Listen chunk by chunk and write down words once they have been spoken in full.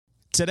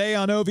Today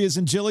on Ovies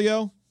and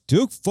Giglio,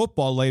 Duke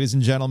football, ladies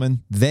and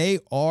gentlemen, they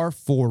are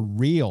for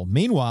real.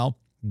 Meanwhile,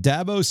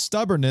 Dabo's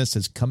stubbornness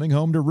is coming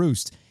home to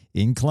roost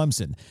in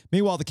Clemson.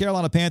 Meanwhile, the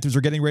Carolina Panthers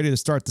are getting ready to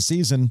start the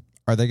season.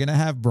 Are they going to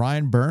have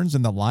Brian Burns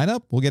in the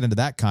lineup? We'll get into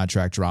that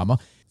contract drama.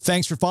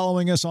 Thanks for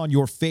following us on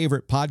your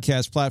favorite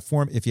podcast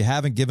platform. If you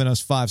haven't given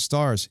us 5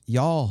 stars,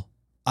 y'all,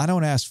 I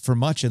don't ask for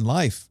much in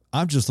life.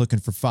 I'm just looking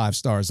for 5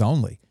 stars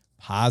only.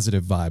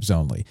 Positive vibes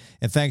only.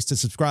 And thanks to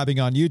subscribing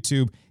on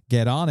YouTube.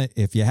 Get on it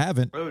if you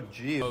haven't. OG.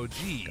 It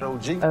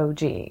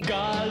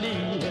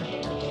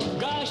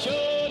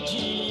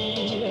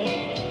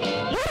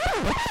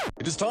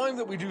is time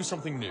that we do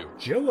something new.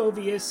 Joe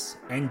Ovies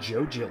and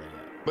Joe Giglio.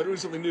 By doing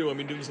something new, I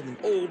mean doing something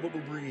old, but we're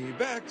bringing it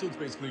back, so it's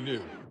basically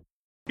new.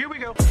 Here we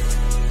go.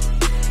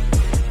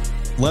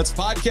 Let's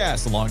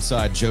podcast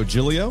alongside Joe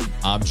Giglio.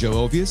 I'm Joe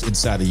Ovies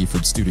inside the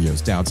Eford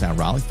Studios, downtown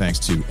Raleigh, thanks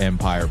to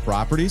Empire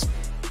Properties.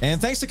 And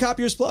thanks to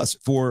Copiers Plus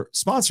for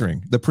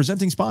sponsoring, the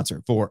presenting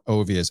sponsor for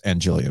Ovies and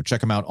Giglio.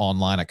 Check them out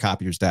online at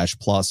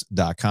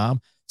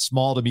copiers-plus.com.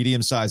 Small to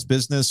medium-sized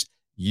business,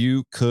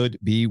 you could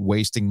be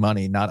wasting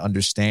money not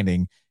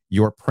understanding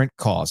your print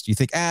cost. You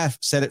think,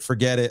 set it,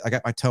 forget it. I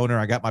got my toner,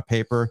 I got my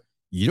paper.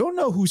 You don't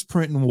know who's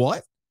printing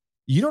what.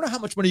 You don't know how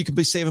much money you could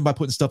be saving by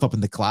putting stuff up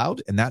in the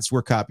cloud, and that's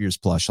where Copiers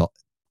Plus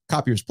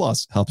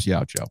helps you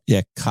out, Joe.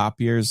 Yeah,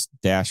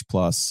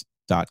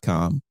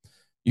 copiers-plus.com.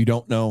 You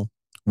don't know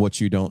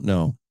what you don't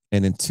know.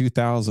 And in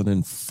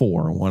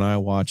 2004, when I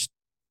watched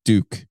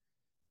Duke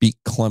beat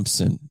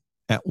Clemson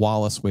at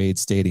Wallace Wade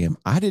Stadium,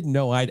 I didn't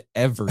know I'd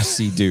ever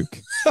see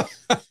Duke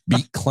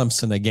beat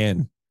Clemson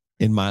again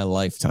in my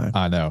lifetime.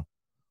 I know.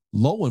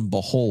 Lo and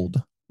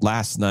behold,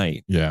 last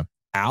night,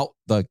 out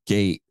the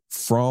gate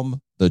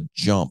from the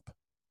jump,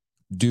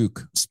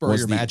 Duke Spur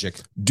your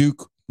magic.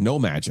 Duke, no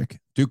magic.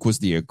 Duke was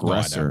the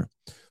aggressor.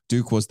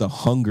 Duke was the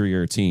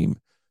hungrier team.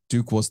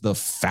 Duke was the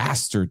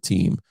faster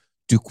team.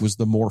 Duke was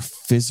the more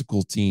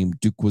physical team.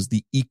 Duke was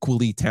the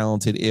equally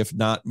talented, if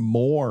not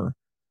more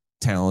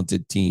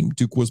talented team.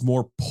 Duke was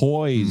more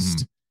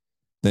poised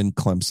than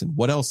Clemson.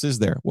 What else is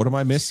there? What am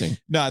I missing?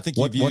 No, I think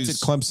what did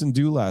Clemson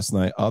do last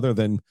night other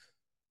than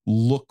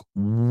look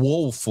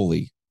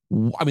woefully?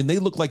 I mean, they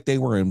looked like they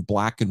were in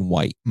black and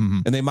white,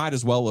 and they might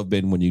as well have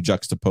been when you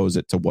juxtapose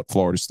it to what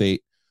Florida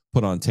State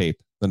put on tape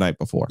the night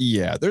before.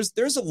 Yeah,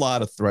 there's a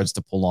lot of threads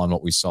to pull on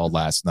what we saw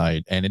last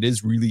night, and it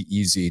is really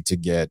easy to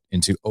get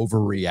into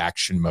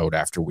overreaction mode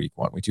after week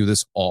 1. We do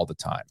this all the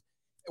time.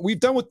 We've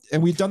done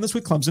this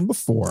with Clemson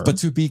before. But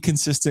to be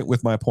consistent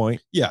with my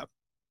point,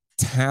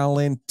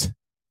 talent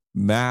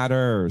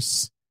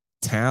matters.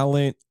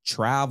 Talent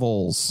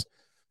travels.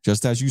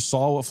 Just as you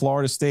saw with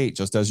Florida State,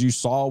 just as you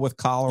saw with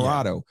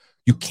Colorado.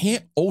 You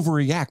can't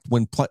overreact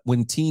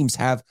when teams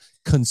have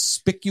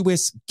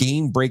conspicuous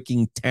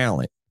game-breaking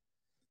talent.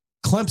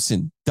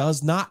 Clemson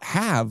does not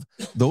have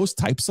those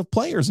types of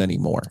players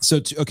anymore.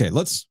 So,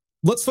 let's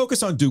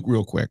focus on Duke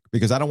real quick,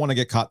 because I don't want to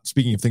get caught,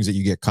 speaking of things that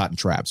you get caught in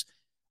traps,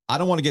 I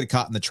don't want to get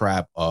caught in the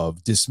trap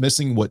of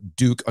dismissing what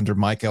Duke under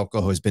Mike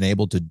Elko has been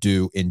able to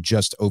do in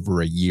just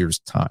over a year's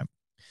time.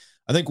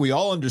 I think we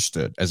all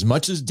understood, as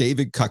much as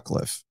David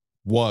Cutcliffe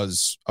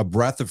was a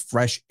breath of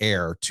fresh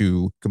air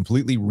to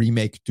completely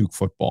remake Duke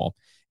football,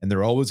 and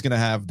they're always going to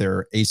have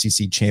their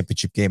ACC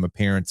championship game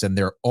appearance and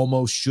their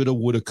almost shoulda,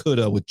 woulda,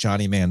 coulda with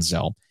Johnny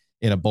Manziel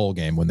in a bowl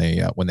game when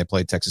they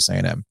played Texas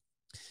A&M.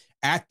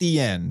 At the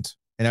end,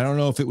 and I don't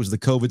know if it was the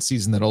COVID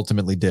season that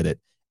ultimately did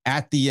it,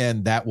 at the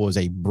end, that was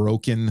a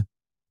broken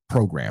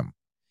program.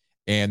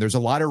 And there's a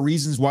lot of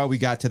reasons why we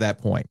got to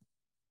that point.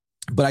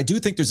 But I do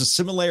think there's a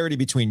similarity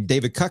between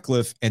David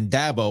Cutcliffe and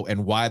Dabo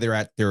and why they're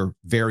at their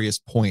various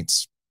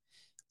points.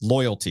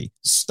 Loyalty,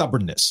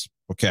 stubbornness,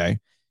 okay?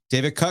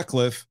 David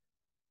Cutcliffe,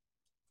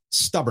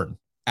 stubborn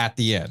at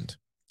the end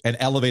and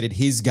elevated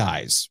his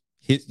guys.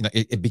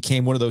 It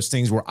became one of those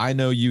things where I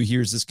know you,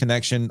 here's this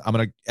connection, I'm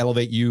going to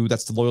elevate you,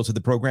 that's the loyalty to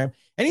the program.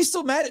 And he's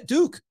still mad at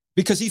Duke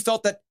because he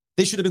felt that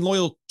they should have been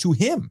loyal to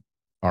him,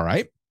 all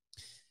right?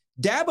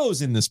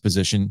 Dabo's in this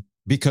position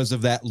because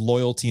of that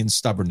loyalty and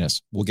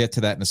stubbornness. We'll get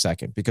to that in a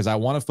second, because I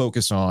want to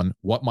focus on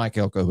what Mike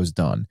Elko has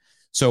done.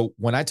 So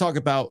when I talk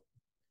about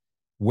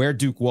where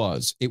Duke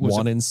was, it was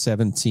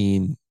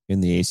 1-17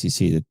 in the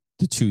ACC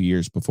the 2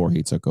 years before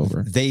he took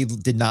over. They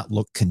did not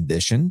look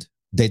conditioned.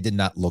 They did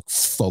not look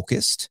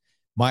focused.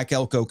 Mike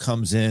Elko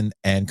comes in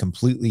and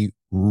completely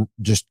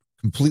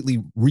reformats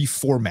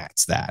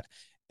that.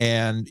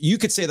 And you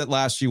could say that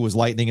last year was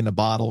lightning in a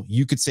bottle.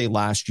 You could say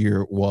last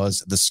year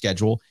was the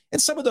schedule.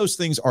 And some of those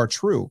things are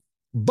true.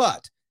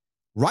 But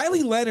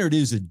Riley Leonard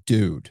is a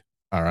dude,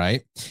 all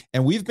right?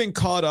 And we've been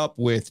caught up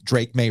with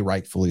Drake May,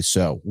 rightfully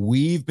so.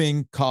 We've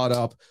been caught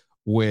up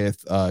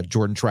with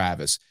Jordan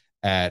Travis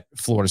at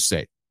Florida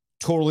State.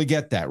 Totally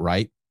get that,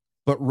 right?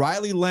 But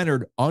Riley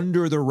Leonard,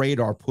 under the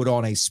radar, put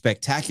on a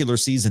spectacular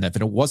season. If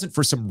it wasn't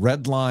for some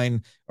red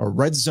line or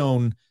red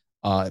zone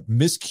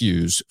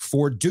miscues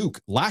for Duke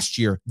last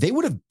year, they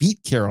would have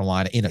beat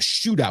Carolina in a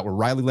shootout where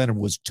Riley Leonard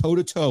was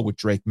toe-to-toe with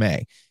Drake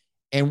May.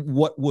 And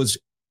what was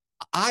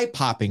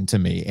eye-popping to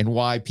me and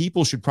why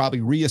people should probably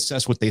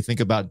reassess what they think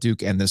about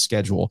Duke and this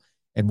schedule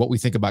and what we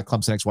think about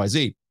Clemson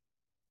XYZ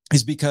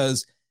is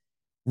because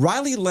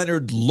Riley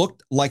Leonard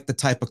looked like the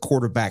type of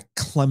quarterback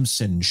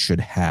Clemson should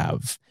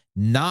have,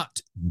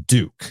 not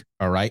Duke.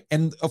 All right.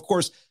 And of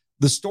course,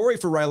 the story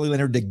for Riley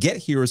Leonard to get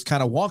here is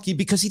kind of wonky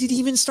because he didn't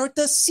even start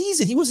the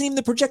season. He wasn't even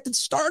the projected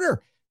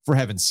starter, for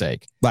heaven's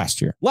sake.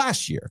 Last year.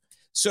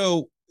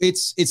 So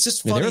it's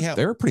just funny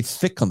they were pretty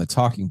thick on the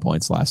talking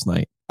points last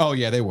night. Oh,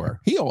 yeah, they were.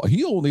 He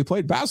only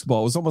played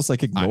basketball. It was almost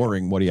like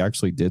ignoring what he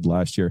actually did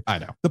last year. I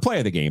know. The play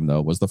of the game,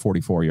 though, was the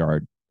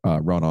 44-yard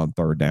run on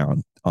third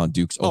down on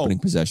Duke's opening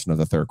possession of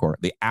the third quarter.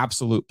 The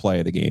absolute play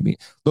of the game. He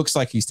looks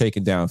like he's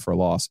taken down for a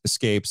loss,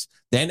 escapes,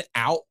 then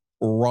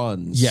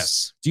outruns.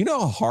 Yes. Do you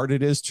know how hard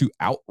it is to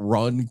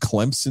outrun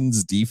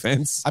Clemson's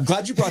defense? I'm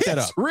glad you brought that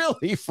up. It's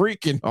really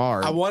freaking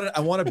hard. I want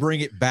to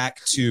bring it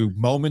back to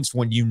moments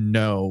when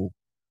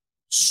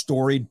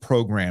storied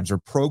programs or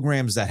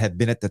programs that have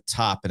been at the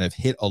top and have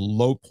hit a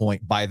low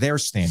point by their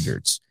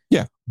standards.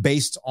 Yeah.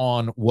 Based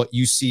on what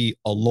you see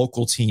a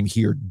local team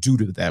here do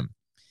to them.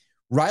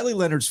 Riley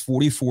Leonard's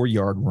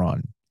 44-yard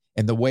run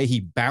and the way he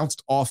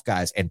bounced off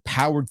guys and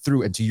powered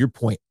through and, to your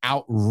point,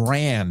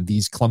 outran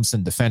these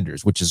Clemson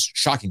defenders, which is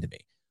shocking to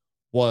me,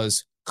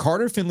 was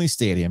Carter Finley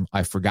Stadium.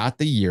 I forgot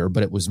the year,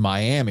 but it was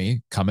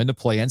Miami coming to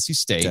play NC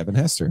State. Devin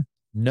Hester.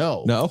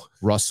 No.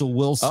 Russell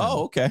Wilson.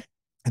 Oh, okay.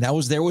 And I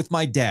was there with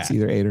my dad. It's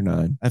either 8 or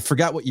 9. I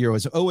forgot what year it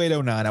was. 08,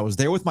 09. I was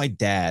there with my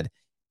dad.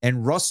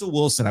 And Russell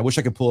Wilson, I wish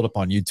I could pull it up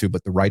on YouTube,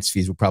 but the rights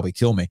fees would probably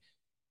kill me.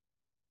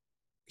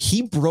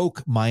 He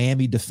broke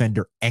Miami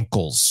defender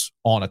ankles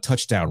on a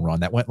touchdown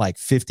run that went like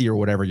 50 or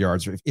whatever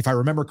yards. If I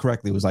remember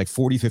correctly, it was like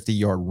 40,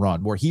 50-yard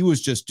run where he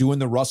was just doing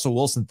the Russell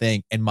Wilson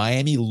thing, and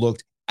Miami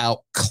looked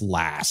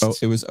outclassed. Oh,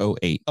 it was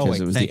 08 because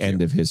it was the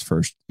end of his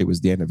first. It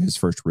was the end of his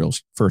first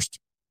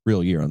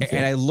real year on the field.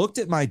 And I looked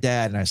at my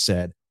dad and I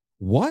said,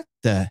 what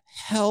the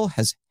hell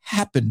has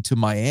happened to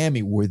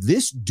Miami where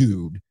this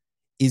dude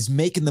is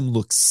making them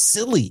look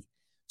silly?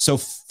 So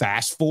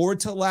fast forward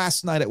to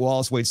last night at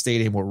Wallace Wade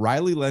Stadium where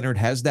Riley Leonard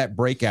has that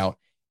breakout.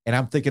 And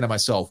I'm thinking to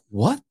myself,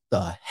 what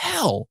the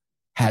hell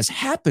has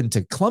happened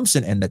to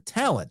Clemson and the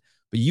talent?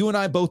 But you and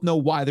I both know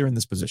why they're in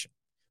this position.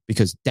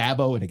 Because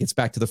Dabo, and it gets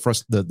back to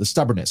the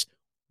stubbornness.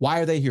 Why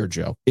are they here,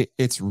 Joe?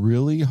 It's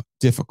really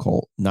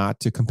difficult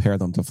not to compare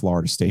them to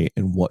Florida State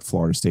and what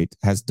Florida State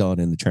has done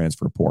in the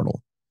transfer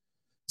portal.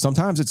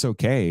 Sometimes it's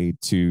okay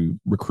to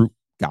recruit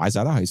guys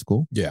out of high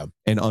school. Yeah.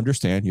 And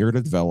understand you're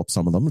going to develop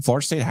some of them. And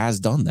Florida State has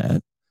done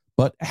that.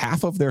 But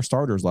half of their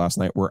starters last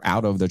night were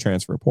out of the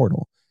transfer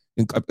portal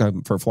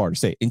for Florida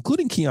State,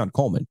 including Keon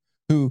Coleman,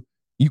 who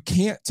you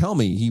can't tell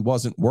me he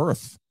wasn't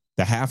worth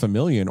the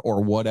 $500,000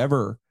 or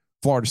whatever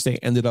Florida State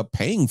ended up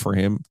paying for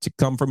him to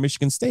come from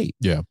Michigan State.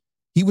 Yeah.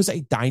 He was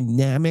a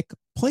dynamic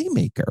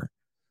playmaker.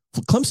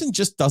 Clemson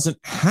just doesn't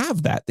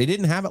have that. They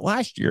didn't have it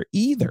last year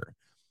either.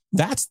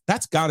 That's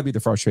got to be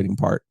the frustrating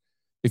part.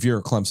 If you're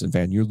a Clemson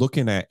fan, you're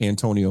looking at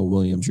Antonio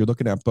Williams, you're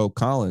looking at Bo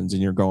Collins,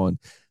 and you're going,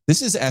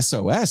 this is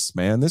SOS,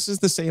 man. This is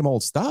the same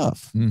old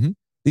stuff. Mm-hmm.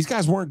 These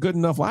guys weren't good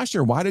enough last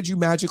year. Why did you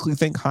magically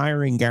think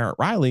hiring Garrett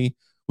Riley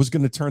was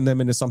going to turn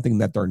them into something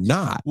that they're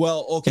not?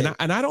 Well, okay.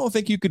 And I don't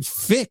think you could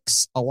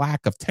fix a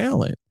lack of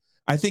talent.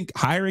 I think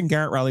hiring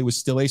Garrett Riley was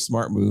still a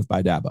smart move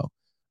by Dabo.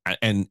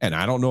 And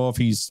I don't know if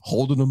he's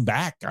holding them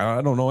back.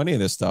 I don't know any of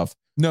this stuff.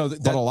 No,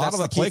 but a lot of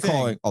that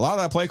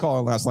play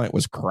calling last night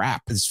was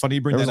crap. It's funny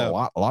you bring that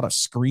up. A lot of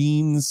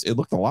screens. It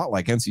looked a lot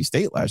like NC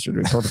State last year,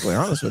 to be perfectly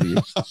honest with you.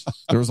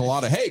 There was a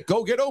lot of, hey,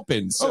 go get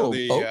open. So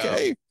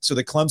okay. So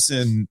the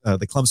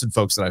Clemson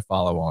folks that I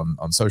follow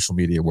on social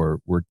media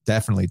were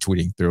definitely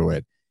tweeting through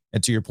it.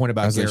 And to your point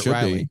about Garrett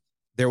Riley,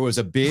 there was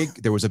a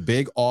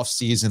big off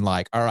season,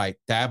 like, all right,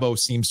 Dabo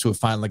seems to have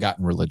finally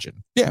gotten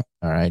religion. Yeah.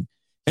 All right.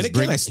 And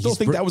again, I still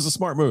think that was a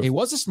smart move. It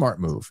was a smart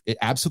move. It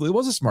absolutely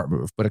was a smart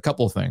move. But a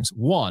couple of things.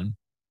 One,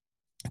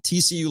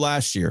 TCU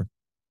last year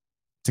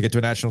to get to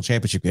a national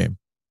championship game,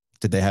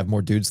 did they have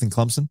more dudes than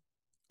Clemson?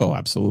 Oh,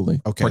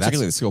 absolutely. Okay,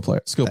 particularly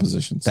the skill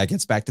positions. That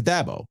gets back to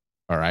Dabo.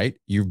 All right.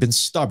 You've been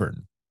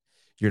stubborn.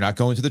 You're not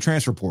going to the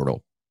transfer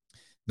portal.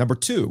 Number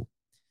two,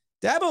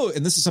 Dabo,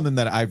 and this is something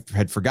that I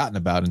had forgotten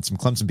about, and some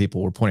Clemson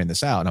people were pointing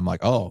this out. And I'm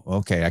like, oh,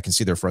 okay, I can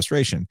see their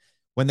frustration.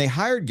 When they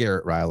hired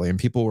Garrett Riley and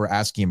people were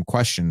asking him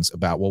questions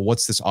about, well,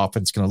 what's this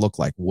offense going to look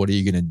like? What are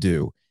you going to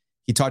do?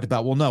 He talked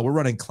about, well, no, we're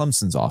running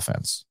Clemson's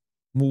offense.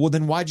 Well,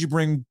 then why'd you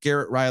bring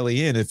Garrett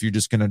Riley in if you're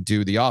just going to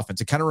do the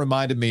offense? It kind of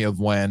reminded me of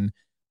when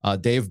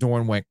Dave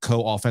Dorn went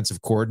co-offensive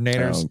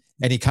coordinators,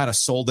 and he kind of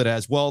sold it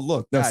as, well,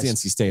 look, that's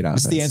guys, the NC State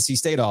offense. It's the NC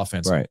State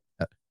offense. Right.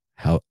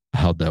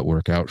 How'd that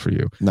work out for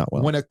you? Not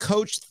well. When a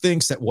coach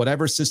thinks that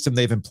whatever system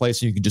they've in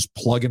place, you can just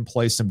plug and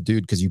play some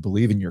dude because you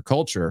believe in your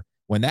culture,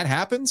 when that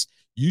happens,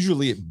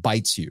 usually it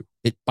bites you.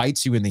 It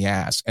bites you in the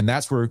ass. And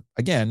that's where,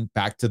 again,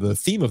 back to the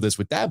theme of this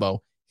with Dabo,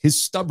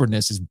 his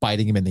stubbornness is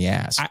biting him in the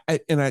ass. I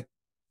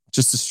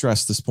just to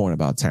stress this point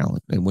about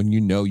talent, and when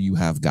you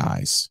have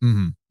guys,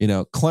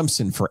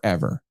 Clemson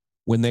forever,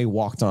 when they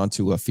walked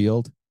onto a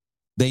field,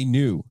 they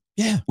knew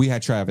Yeah. We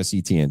had Travis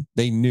Etienne.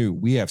 They knew.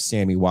 We have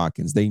Sammy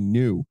Watkins. They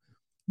knew.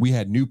 We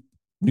had new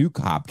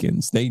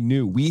Hopkins. They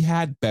knew we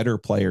had better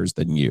players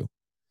than you.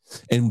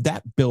 And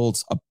that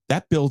builds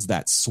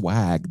that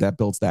swag, that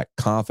builds that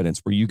confidence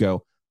where you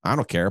go, I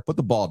don't care. Put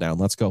the ball down.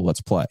 Let's go.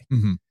 Let's play.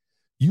 Mm-hmm.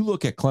 You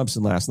look at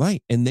Clemson last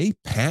night and they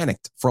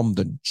panicked from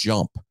the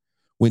jump.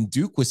 When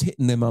Duke was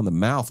hitting them on the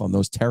mouth on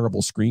those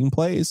terrible screen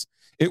plays,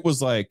 it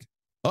was like,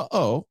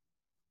 uh-oh,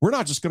 we're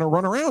not just going to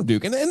run around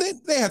Duke. And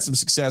they had some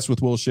success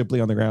with Will Shipley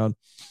on the ground.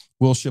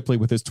 Will Shipley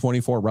with his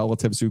 24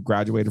 relatives who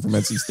graduated from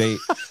NC State,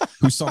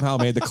 who somehow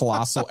made the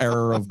colossal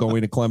error of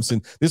going to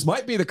Clemson. This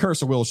might be the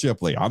curse of Will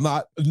Shipley. I'm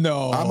just going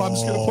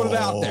to put it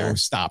out there.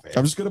 Stop it.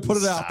 I'm just going to put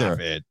it out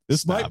there.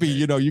 This might be,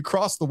 you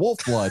cross the wolf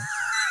blood.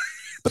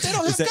 But they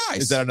don't have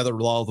guys. Is that another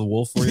law of the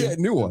wolf for you? Yeah,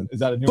 new one. Is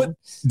that a new one?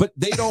 But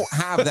they don't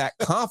have that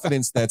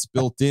confidence that's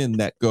built in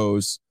that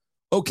goes,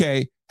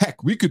 okay,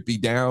 heck, we could be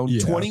down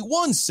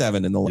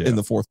 21-7 in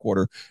the fourth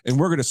quarter, and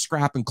we're going to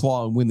scrap and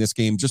claw and win this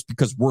game just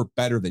because we're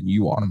better than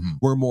you are. Mm-hmm.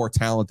 We're more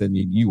talented than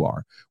you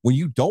are. When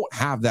you don't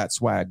have that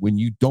swag, when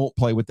you don't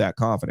play with that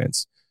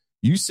confidence,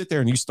 you sit there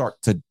and you start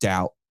to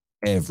doubt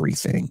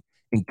everything.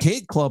 And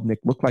Cade Klubnik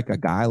looked like a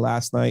guy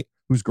last night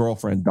whose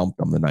girlfriend dumped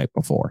him the night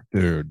before.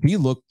 Dude, he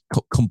looked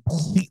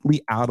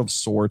completely out of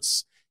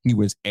sorts. He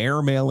was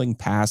airmailing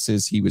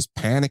passes. He was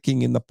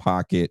panicking in the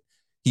pocket.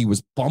 He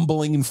was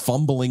bumbling and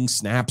fumbling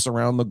snaps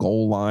around the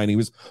goal line. He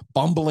was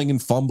bumbling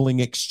and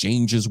fumbling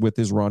exchanges with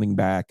his running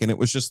back. And it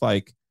was just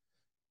like,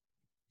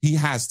 he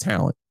has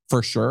talent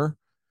for sure.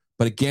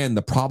 But again,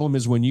 the problem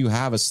is when you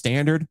have a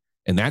standard,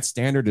 and that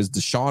standard is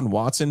Deshaun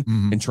Watson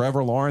and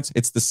Trevor Lawrence,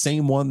 it's the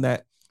same one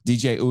that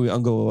DJ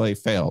Uiagalelei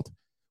failed.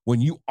 When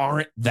you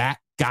aren't that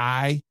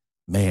guy,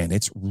 man,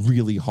 it's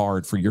really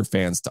hard for your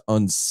fans to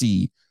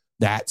unsee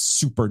that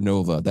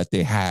supernova that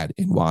they had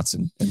in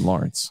Watson and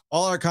Lawrence.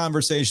 All our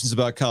conversations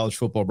about college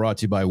football brought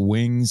to you by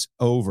Wings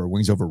Over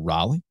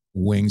Raleigh,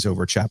 Wings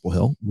Over Chapel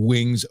Hill,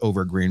 Wings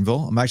Over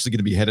Greenville. I'm actually going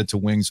to be headed to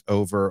Wings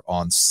Over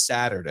on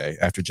Saturday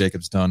after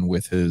Jacob's done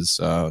with his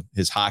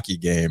hockey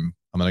game.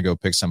 I'm going to go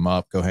pick some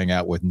up, go hang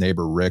out with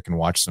neighbor Rick and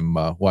watch some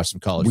college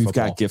football. We've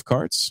got gift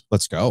cards.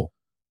 Let's go.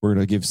 We're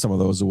going to give some of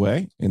those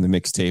away in the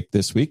mixtape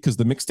this week because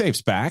the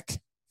mixtape's back.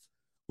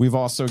 We've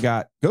also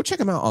got, go check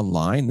them out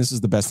online. This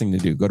is the best thing to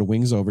do. Go to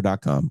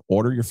wingsover.com,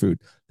 order your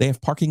food. They have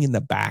parking in the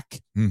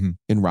back in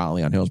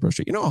Raleigh on Hillsborough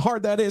Street. You know how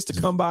hard that is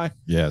to come by?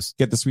 Yes.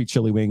 Get the sweet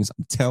chili wings.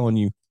 I'm telling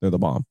you, they're the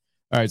bomb.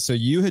 All right. So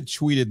you had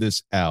tweeted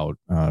this out.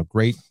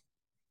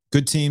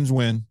 Good teams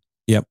win.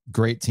 Yep.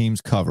 Great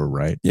teams cover,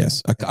 right?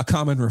 Yes. A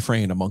common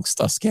refrain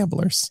amongst us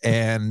gamblers.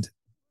 And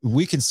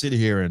we can sit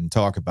here and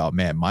talk about,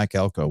 man, Mike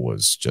Elko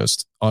was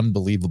just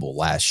unbelievable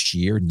last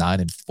year,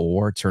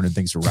 9-4, turning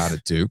things around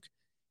at Duke.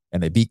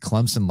 And they beat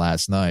Clemson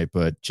last night.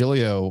 But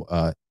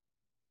Giglio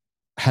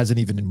has an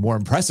even more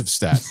impressive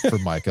stat for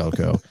Mike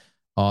Elko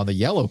on the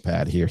yellow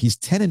pad here. He's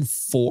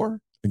 10-4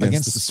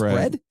 against the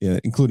spread. Yeah,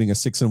 including a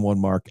 6-1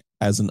 mark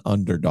as an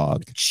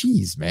underdog.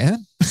 Jeez,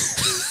 man.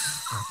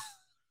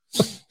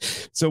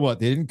 So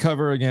what? They didn't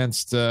cover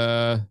against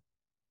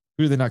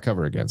who did they not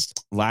cover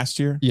against? Last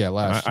year? Yeah,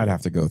 last year. I'd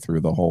have to go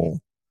through the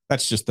whole.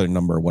 That's just their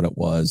number, what it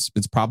was.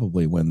 It's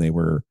probably when they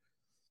were.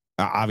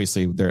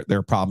 Obviously,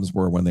 their problems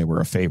were when they were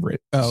a favorite.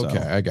 Oh, okay,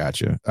 I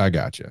got you.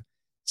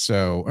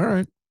 So, all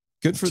right,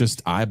 good for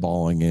just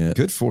eyeballing it.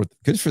 Good for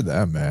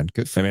them, man.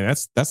 I mean,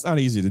 that's not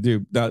easy to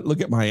do. Now,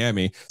 look at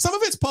Miami. Some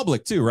of it's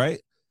public too, right?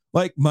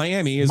 Like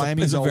Miami's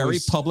a very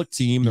public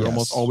team. They're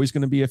almost always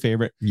going to be a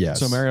favorite. Yes.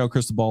 So Mario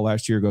Cristobal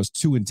last year goes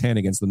 2-10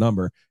 against the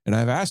number. And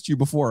I've asked you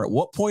before, at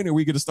what point are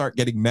we going to start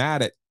getting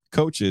mad at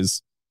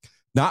coaches,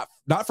 not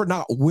for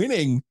not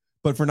winning,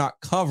 but for not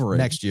covering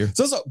next year?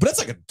 But it's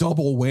like a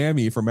double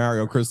whammy for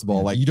Mario Cristobal.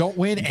 Yeah, like you don't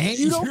win and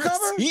you don't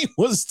cover. He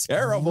was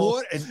terrible.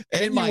 What? And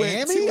in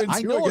Miami,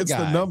 I know against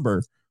the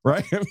number.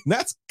 Right? I mean,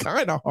 that's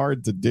kind of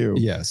hard to do.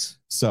 Yes.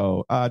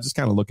 So just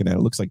kind of looking at it,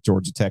 looks like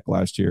Georgia Tech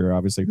last year,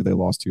 obviously, they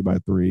lost 2 by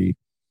 3.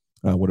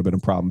 Would have been a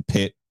problem.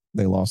 Pitt,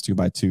 they lost 2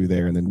 by 2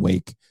 there. And then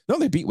Wake. No,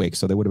 they beat Wake,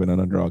 so they would have been an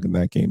underdog in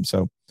that game.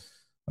 So,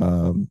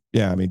 I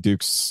mean,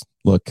 Duke's,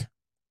 look,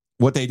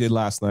 what they did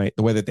last night,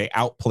 the way that they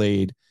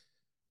outplayed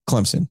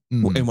Clemson.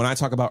 And when I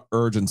talk about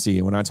urgency,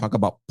 and when I talk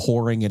about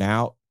pouring it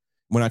out,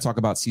 when I talk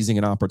about seizing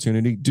an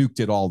opportunity, Duke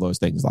did all those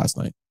things last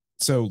night.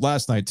 So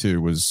last night too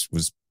was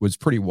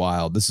pretty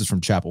wild. This is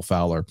from Chapel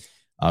Fowler,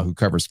 who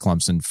covers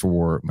Clemson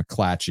for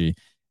McClatchy,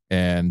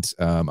 and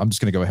I'm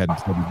just going to go ahead and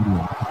play the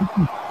video.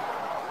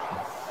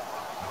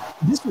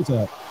 This was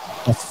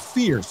a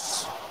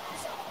fierce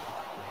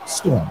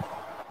storm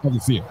of the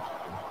field.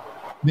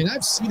 I mean,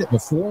 I've seen it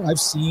before. I've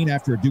seen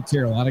after a Duke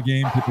Carolina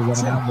game, people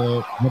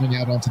running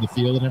out onto the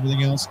field and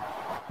everything else.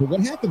 But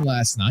what happened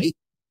last night?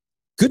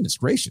 Goodness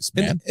gracious,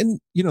 man! And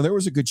there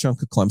was a good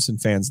chunk of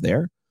Clemson fans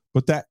there.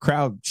 But that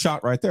crowd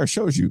shot right there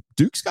shows you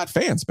Duke's got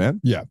fans,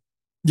 man. Yeah.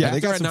 They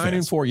got a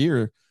 9-4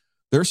 year.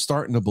 They're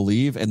starting to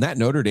believe. And that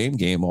Notre Dame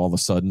game all of a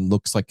sudden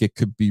looks like it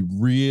could be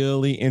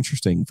really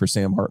interesting for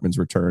Sam Hartman's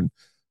return.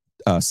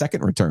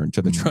 second return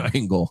to the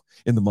triangle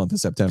in the month of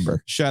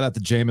September. Shout out to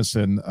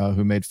Jameson,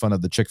 who made fun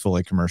of the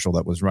Chick-fil-A commercial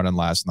that was running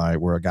last night,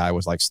 where a guy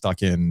was like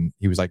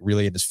he was like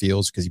really in his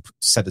fields because he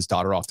sent his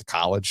daughter off to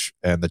college,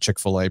 and the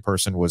Chick-fil-A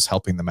person was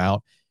helping them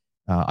out.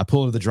 I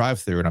pulled into the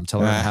drive-thru and I'm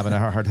telling her I'm having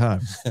a hard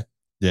time.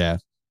 Yeah,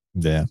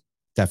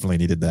 definitely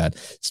needed that.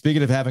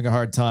 Speaking of having a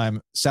hard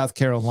time, South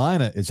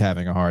Carolina is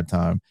having a hard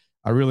time.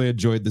 I really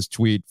enjoyed this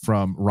tweet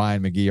from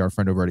Ryan McGee, our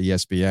friend over at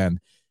ESPN.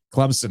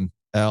 Clemson,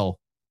 L.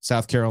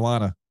 South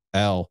Carolina,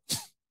 L.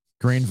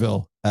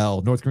 Greenville,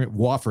 L. North Green,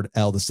 Wofford,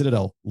 L. The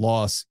Citadel,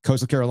 loss.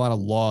 Coastal Carolina,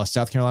 loss.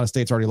 South Carolina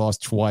State's already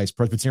lost twice.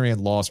 Presbyterian,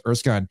 loss.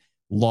 Erskine,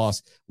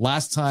 loss.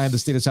 Last time the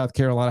state of South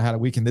Carolina had a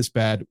weekend this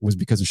bad was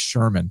because of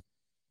Sherman.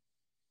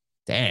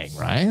 Dang,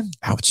 Ryan.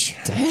 Ouch.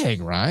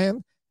 Dang,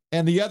 Ryan.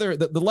 And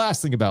the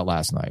last thing about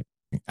last night,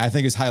 I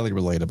think is highly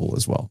relatable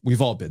as well.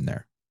 We've all been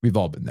there.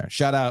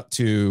 Shout out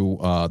to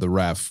the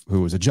ref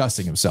who was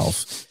adjusting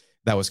himself.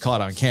 That was caught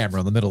on camera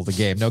in the middle of the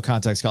game. No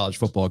context college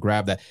football.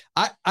 Grab that.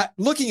 I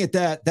looking at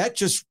that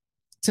just,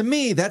 to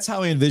me, that's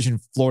how I envision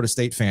Florida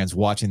State fans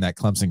watching that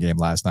Clemson game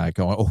last night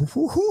going,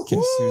 oh,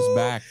 guess who's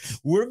back?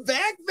 We're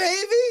back,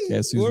 baby.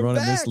 Guess who's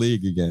running this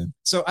league again?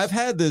 So I've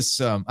had this,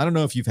 I don't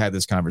know if you've had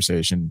this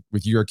conversation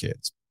with your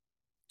kids.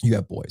 You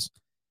have boys.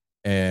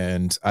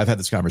 And I've had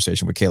this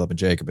conversation with Caleb and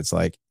Jacob. It's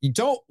like, you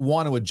don't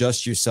want to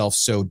adjust yourself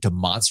so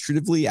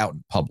demonstratively out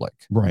in public.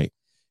 Right.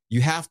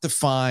 You have to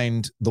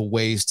find the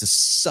ways to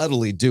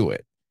subtly do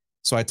it.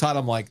 So I taught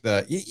them like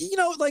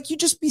you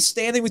just be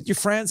standing with your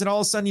friends and all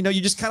of a sudden,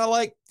 you just kind of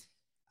like,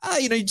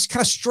 you just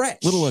kind of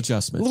stretch. Little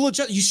adjustment.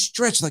 You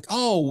stretch like,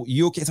 oh,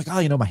 you okay? It's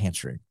like, my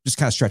hamstring. Just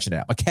kind of stretching it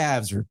out. My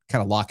calves are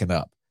kind of locking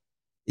up.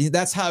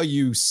 That's how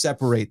you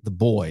separate the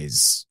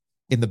boys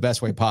in the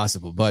best way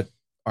possible. But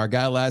our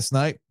guy last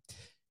night,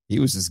 he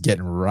was just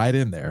getting right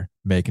in there,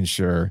 making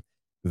sure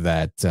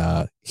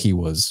that he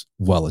was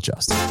well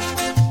adjusted.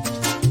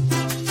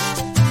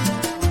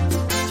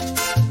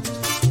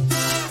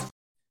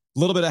 A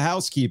little bit of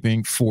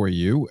housekeeping for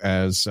you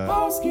as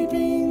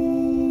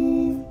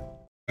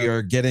we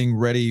are getting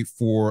ready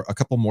for a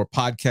couple more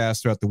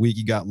podcasts throughout the week.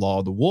 You got Law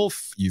of the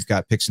Wolf, you've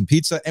got Picks and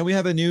Pizza, and we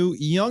have a new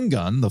young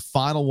gun, the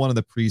final one of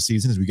the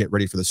preseason as we get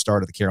ready for the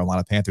start of the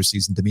Carolina Panthers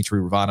season.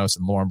 Dimitri Ravanos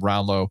and Lauren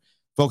Brownlow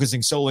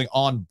focusing solely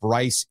on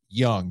Bryce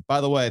Young.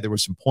 By the way, there were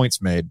some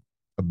points made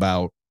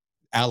about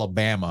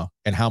Alabama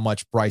and how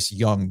much Bryce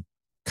Young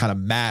kind of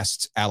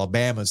masked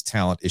Alabama's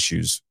talent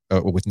issues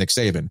with Nick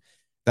Saban.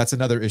 That's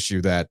another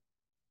issue that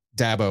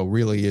Dabo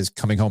really is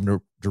coming home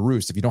to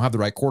roost. If you don't have the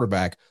right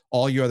quarterback,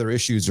 all your other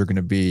issues are going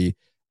to be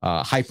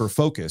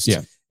hyper-focused.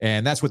 Yeah.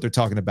 And that's what they're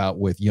talking about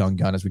with Young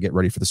Gun as we get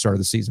ready for the start of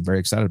the season. Very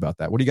excited about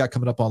that. What do you got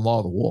coming up on Law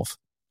of the Wolf?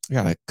 I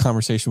got a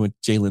conversation with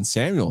Jalen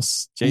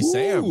Samuels.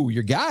 Sam.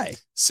 Your guy.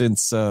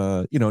 Since,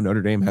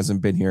 Notre Dame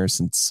hasn't been here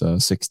since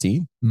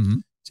 16. Mm-hmm.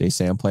 Jay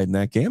Sam played in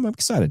that game. I'm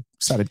excited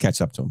to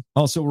catch up to him.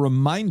 Also, a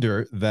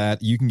reminder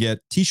that you can get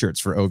t-shirts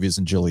for Ovius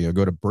and Giglio.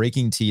 Go to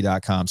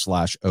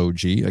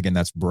breakingt.com/OG. Again,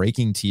 that's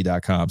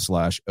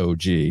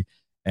breakingt.com/OG.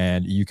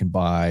 And you can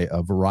buy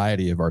a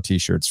variety of our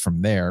t-shirts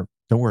from there.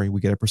 Don't worry, we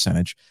get a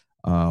percentage.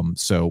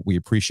 So we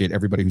appreciate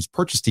everybody who's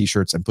purchased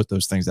t-shirts and put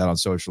those things out on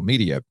social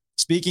media.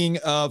 Speaking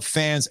of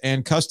fans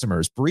and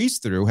customers, Breeze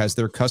Through has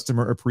their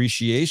customer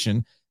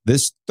appreciation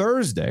this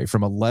Thursday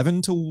from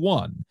 11 to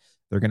 1.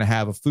 They're going to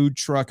have a food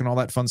truck and all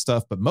that fun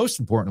stuff. But most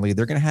importantly,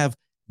 they're going to have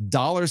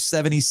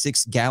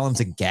 $1.76 gallons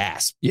of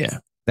gas. Yeah.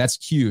 That's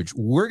huge.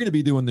 We're going to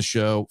be doing the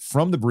show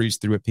from the Breeze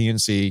Through at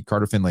PNC,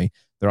 Carter Finley.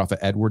 They're off at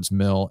Edwards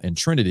Mill and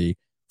Trinity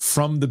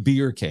from the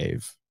Beer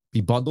Cave. Be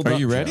bundled up. Are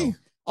you ready? Joe.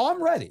 Oh,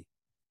 I'm ready.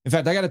 In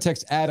fact, I got to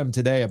text Adam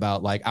today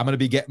about I'm going to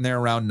be getting there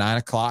around 9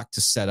 o'clock to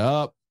set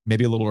up,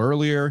 maybe a little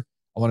earlier.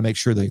 I want to make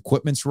sure the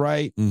equipment's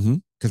right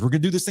because we're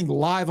going to do this thing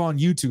live on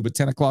YouTube at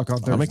 10 o'clock on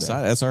Thursday. I'm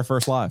excited. That's our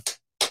first live.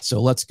 So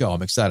let's go.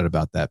 I'm excited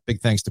about that. Big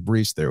thanks to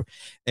Breeze Through.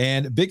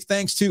 And big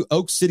thanks to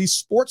Oak City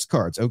Sports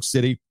Cards. Oak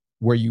City,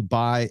 where you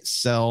buy,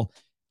 sell,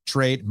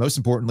 trade, most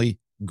importantly,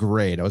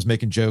 grade. I was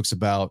making jokes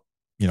about,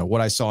 what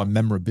I saw in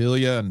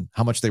memorabilia and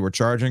how much they were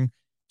charging.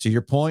 To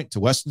your point, to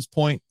Weston's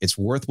point, it's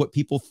worth what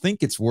people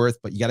think it's worth,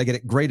 but you got to get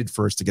it graded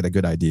first to get a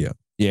good idea.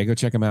 Yeah, go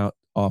check them out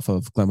off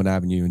of Glenwood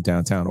Avenue in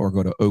downtown or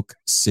go to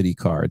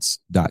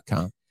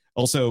oakcitycards.com.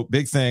 Also,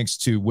 big thanks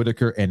to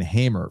Whitaker and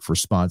Hamer for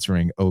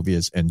sponsoring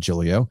Ovius and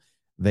Giglio.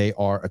 They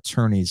are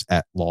attorneys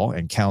at law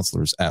and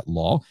counselors at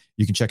law.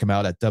 You can check them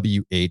out at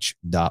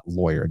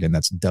wh.lawyer. Again,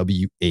 that's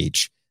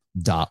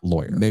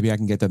wh.lawyer. Maybe I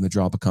can get them to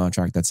drop a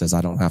contract that says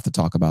I don't have to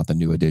talk about the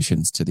new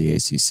additions to the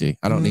ACC.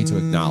 I don't need to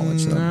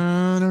acknowledge them.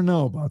 I don't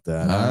know about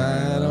that.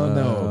 I don't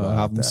know about I'll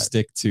have them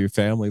stick to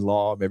family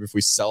law. Maybe if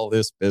we sell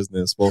this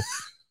business,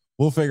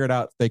 we'll figure it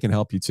out. They can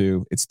help you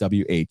too. It's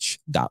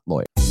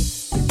wh.lawyer.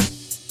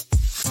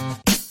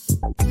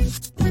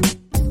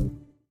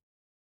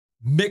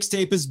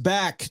 Mixtape is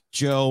back,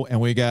 Joe,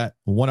 and we got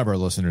one of our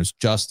listeners,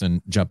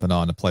 Justin, jumping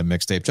on to play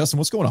Mixtape. Justin,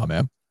 what's going on,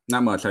 man?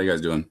 Not much. How you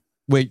guys doing?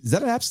 Wait, is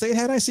that an App State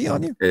hat I see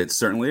on you? It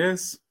certainly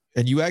is.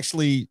 And you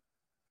actually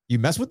You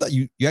mess with that?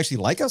 You actually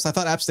like us? I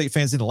thought App State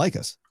fans didn't like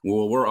us.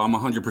 Well, I'm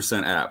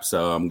 100% App,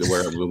 so we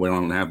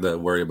don't have to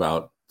worry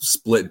about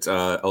split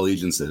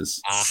allegiances.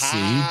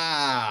 See,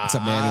 it's a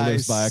man who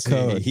lives by a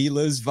code. He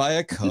lives by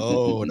a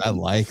code. I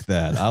like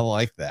that.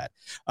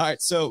 All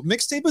right, so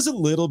mixtape is a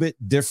little bit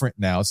different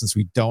now since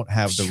we don't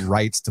have the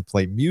rights to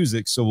play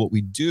music. So what we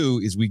do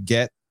is we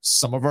get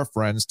some of our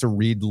friends to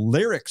read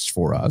lyrics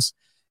for us,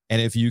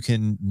 and if you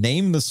can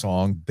name the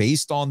song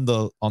based on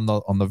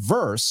the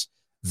verse,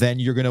 then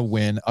you're going to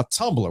win a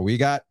tumbler. We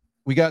got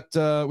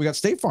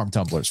State Farm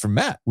tumblers from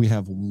Matt. We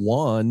have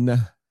one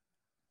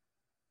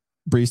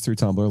breeze through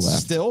tumbler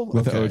left still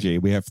with okay.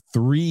 OG. We have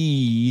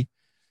 3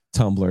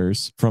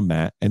 tumblers from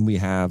Matt, and we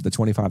have the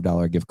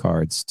 $25 gift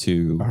cards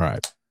to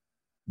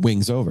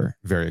Wings Over.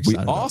 Very excited.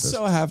 We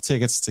also have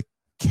tickets to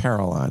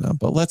Carolina,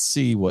 but let's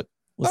see what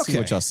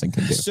Justin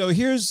can do. So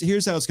here's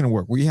how it's going to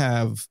work. We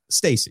have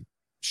Stacy.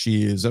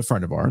 She is a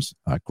friend of ours,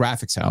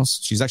 Graphics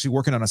House. She's actually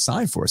working on a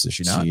sign for us, is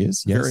she not? She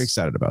is. Very yes.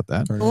 excited about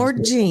that. Or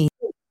Gene.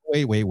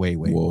 Wait.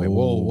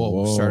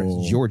 Whoa. Start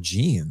your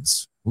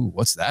jeans. Ooh,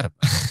 what's that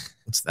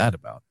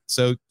about?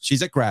 So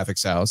she's at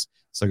Graphics House.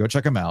 So go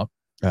check them out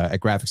at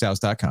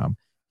graphicshouse.com.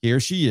 Here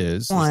she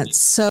is. Let's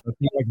see if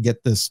I can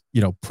get this,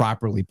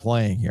 properly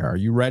playing here. Are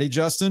you ready,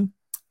 Justin?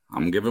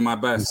 I'm giving my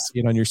best.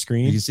 You see it on your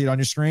screen? You see it on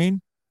your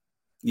screen?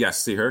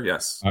 Yes, see her?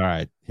 Yes. All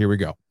right, here we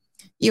go.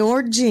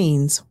 Your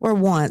jeans were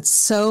once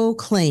so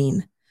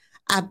clean.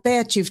 I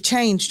bet you've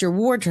changed your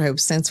wardrobe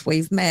since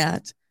we've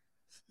met.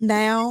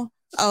 Now,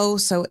 oh,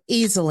 so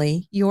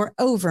easily, you're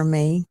over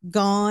me.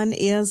 Gone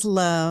is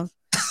love.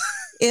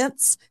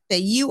 It's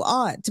that you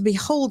ought to be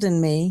holding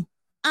me.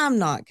 I'm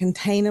not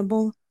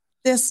containable.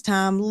 This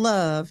time,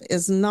 love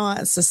is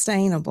not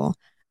sustainable.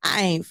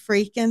 I ain't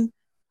freaking.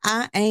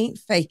 I ain't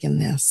faking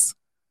this.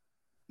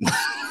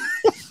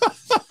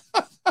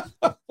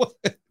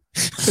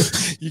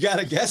 You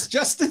got a guess,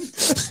 Justin?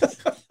 This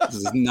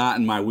is not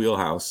in my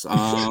wheelhouse.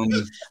 I'm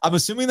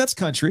assuming that's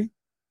country.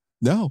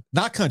 No,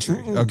 not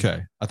country.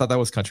 Okay. I thought that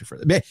was country for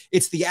them.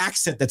 It's the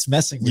accent that's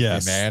messing with me,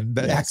 man.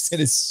 The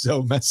accent is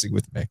so messing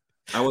with me.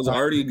 I was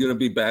already going to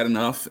be bad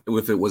enough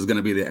if it was going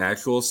to be the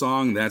actual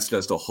song. That's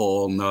just a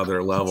whole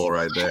nother level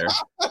right there.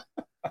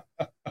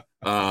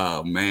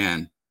 Oh,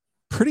 man.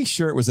 Pretty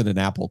sure it was in an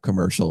Apple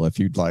commercial if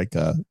you'd like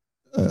a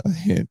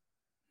hint.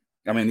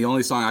 I mean, the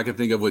only song I can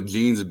think of with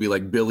jeans would be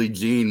like Billie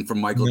Jean from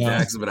Michael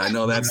Jackson, but I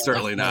know that's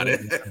certainly not it.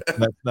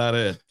 That's not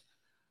it.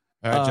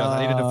 All right, Justin,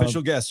 I need an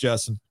official guess,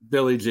 Justin.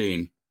 Billie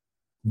Jean.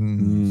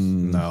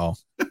 No.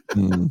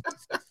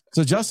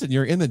 So, Justin,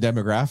 you're in the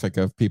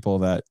demographic of people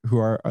who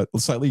are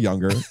slightly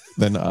younger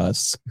than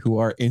us, who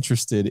are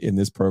interested in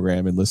this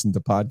program and listen to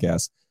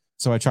podcasts.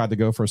 So I tried to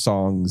go for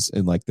songs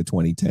in like the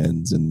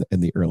 2010s and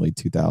the early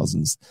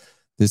 2000s.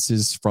 This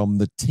is from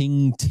the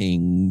Ting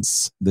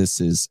Tings. This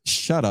is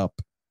Shut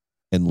Up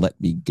and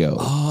Let Me Go.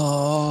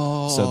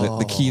 Oh. So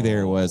the key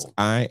there was,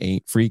 I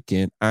ain't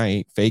freaking, I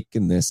ain't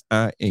faking this.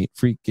 I ain't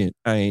freaking,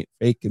 I ain't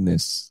faking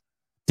this.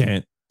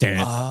 Dan.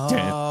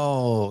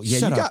 Yeah,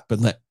 Shut up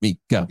and let me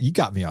go. You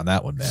got me on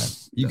that one, man.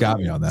 You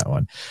got me on that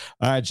one.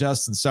 All right,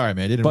 Justin. Sorry,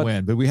 man. Didn't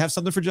win, but we have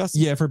something for Justin.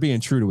 Yeah, for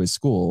being true to his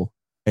school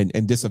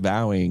and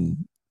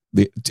disavowing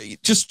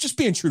just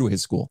being true to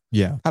his school.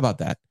 Yeah. How about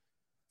that?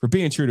 For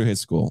being true to his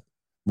school,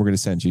 we're going to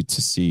send you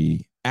to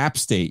see App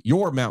State,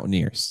 your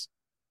Mountaineers,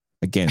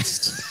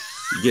 against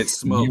get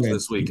smoked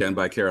this weekend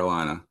by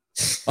Carolina.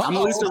 I'm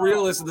at least a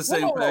realist of the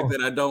same fact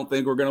that I don't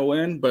think we're going to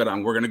win, but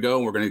we're going to go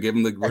and we're going to give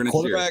them we're going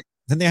to cheer.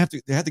 Then they have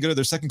to go to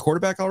their second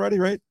quarterback already,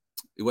 right?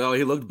 Well,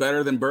 he looked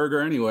better than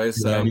Berger anyway,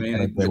 so I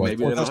mean,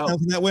 maybe that'll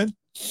help. That win.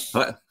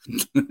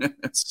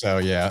 So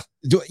yeah,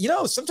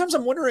 sometimes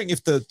I'm wondering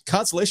if the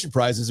consolation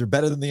prizes are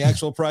better than the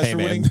actual prize for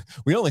winning.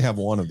 We only have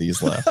one of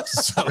these left,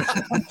 so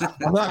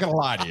I'm not gonna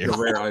lie to you. It's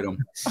a rare item.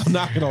 I'm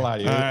not gonna lie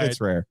to you. It's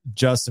rare.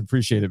 Justin,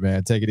 appreciate it,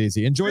 man. Take it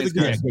easy. Enjoy the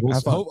game.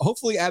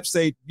 Hopefully, App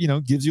State,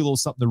 gives you a little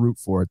something to root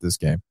for at this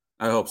game.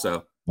 I hope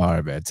so. All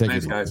right, man. Take it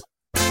easy, guys.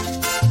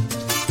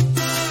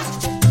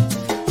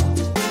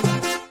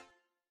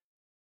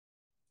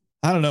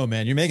 I don't know,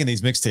 man. You're making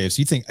these mixtapes.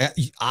 You think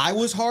I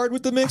was hard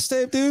with the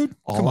mixtape, dude?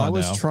 All I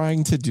was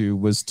trying to do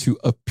was to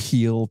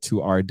appeal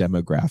to our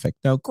demographic.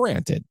 Now,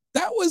 granted,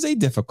 that was a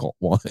difficult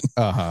one.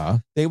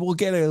 They will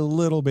get a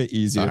little bit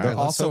easier.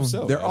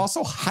 They're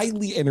also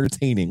highly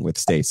entertaining with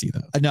Stacy,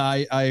 though. No,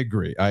 I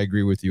agree. I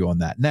agree with you on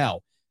that. Now,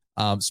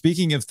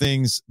 speaking of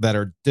things that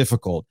are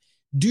difficult,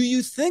 do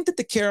you think that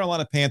the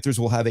Carolina Panthers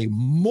will have a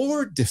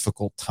more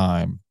difficult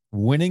time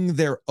winning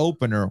their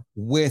opener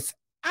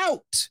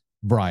without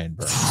Brian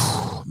Burns?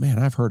 Man,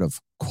 I've heard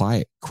of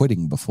quiet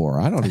quitting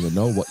before. I don't even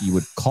know what you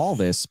would call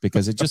this,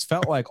 because it just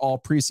felt like all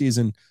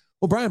preseason,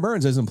 well, Brian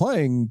Burns isn't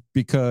playing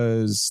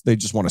because they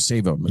just want to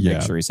save him and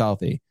make sure he's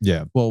healthy.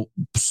 Yeah. Well,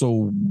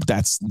 so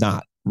that's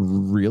not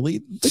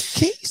really the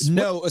case.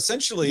 No,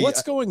 essentially,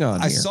 what's going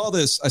on here? I saw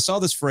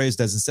this phrased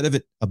as, instead of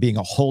it being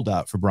a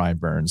holdout for Brian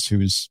Burns,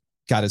 who's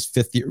got his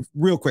 5th year.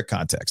 Real quick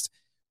context.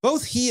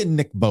 Both he and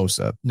Nick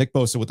Bosa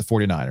with the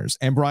 49ers,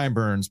 and Brian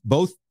Burns,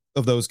 both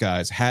of those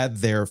guys had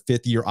their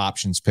 5th year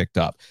options picked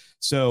up.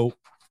 So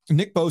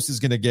Nick Bosa is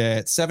going to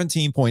get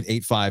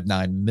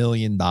 $17.859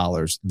 million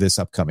this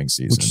upcoming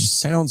season. Which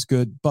sounds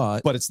good,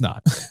 but it's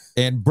not.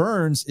 And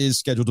Burns is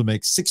scheduled to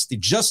make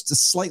just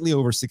slightly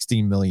over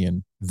 $16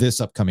 million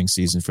this upcoming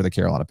season for the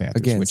Carolina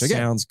Panthers. Which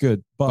sounds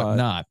good, but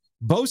not.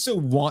 Bosa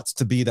wants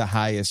to be the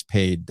highest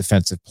paid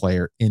defensive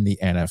player in the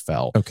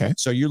NFL. Okay.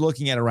 So you're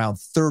looking at around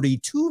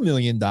 $32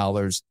 million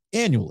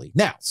annually.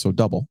 Now, so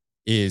double.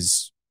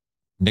 Is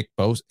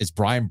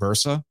Brian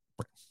Bursa?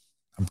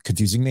 I'm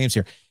confusing names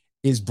here.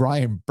 Is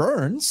Brian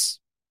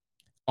Burns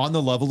on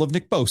the level of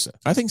Nick Bosa?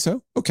 I think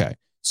so. Okay.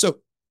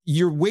 So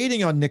you're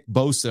waiting on Nick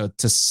Bosa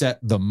to set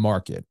the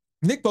market.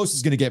 Nick Bosa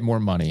is going to get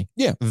more money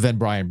than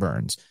Brian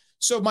Burns.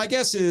 So my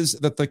guess is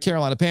that the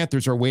Carolina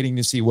Panthers are waiting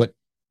to see what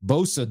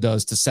Bosa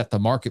does to set the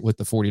market with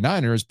the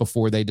 49ers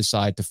before they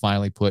decide to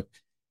finally put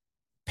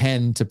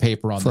pen to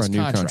paper on this new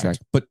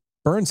contract. But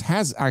Burns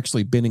has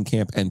actually been in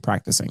camp and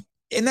practicing.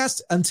 And that's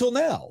until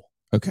now.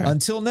 Okay.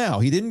 Until now.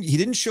 He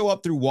didn't show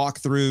up through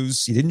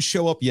walkthroughs. He didn't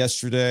show up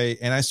yesterday.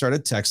 And I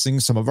started texting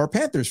some of our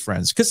Panthers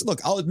friends. Because look,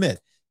 I'll admit,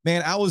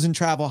 man, I was in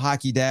travel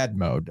hockey dad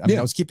mode. I mean,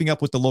 I was keeping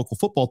up with the local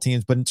football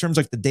teams, but in terms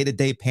of like the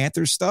day-to-day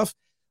Panthers stuff,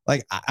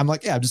 like I'm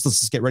like, let's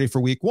just get ready for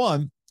week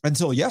one.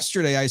 Until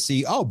yesterday, I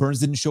see,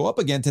 Burns didn't show up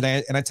again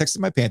today. And I texted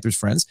my Panthers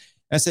friends.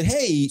 And I said,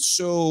 hey,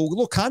 so a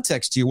little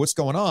context here. What's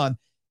going on?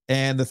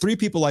 And the three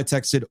people I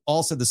texted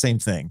all said the same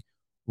thing.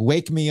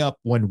 Wake me up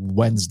when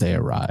Wednesday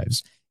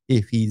arrives.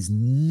 If he's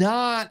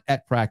not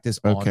at practice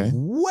on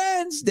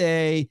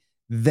Wednesday,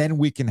 then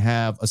we can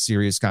have a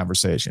serious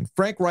conversation.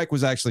 Frank Reich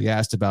was actually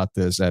asked about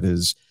this at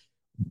his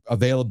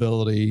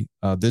availability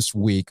this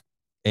week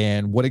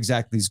and what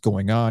exactly is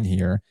going on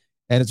here.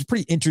 And it's a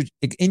pretty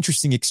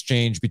interesting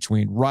exchange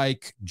between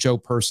Reich, Joe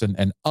Person,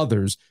 and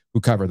others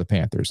who cover the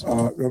Panthers.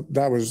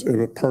 That was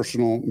a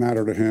personal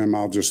matter to him.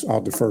 I'll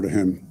defer to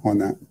him on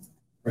that.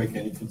 Frank,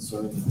 any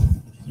concern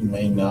he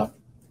may not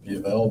be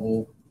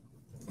available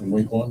in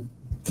week one?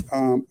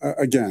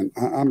 Again,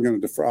 I'm going to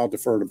defer. I'll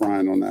defer to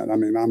Brian on that. I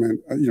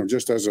mean,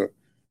 just as I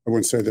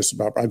wouldn't say this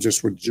about, I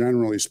just would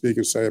generally speak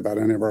and say about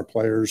any of our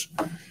players,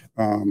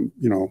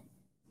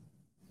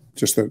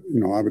 just that,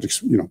 I would,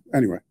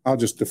 anyway, I'll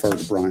just defer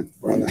to Brian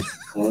on that.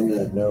 On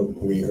that note,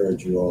 we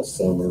heard you all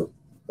summer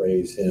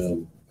praise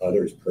him,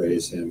 others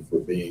praise him for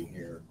being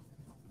here.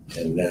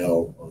 And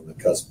now on the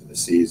cusp of the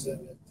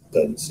season, it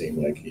doesn't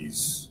seem like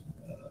he's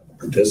a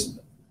participant.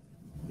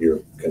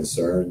 Your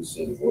concerns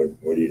and what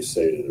do you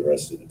say to the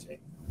rest of the team?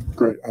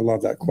 Great. I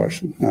love that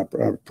question.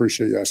 I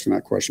appreciate you asking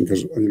that question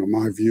because,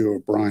 my view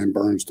of Brian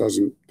Burns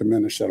doesn't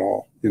diminish at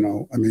all.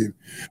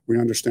 We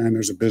understand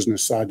there's a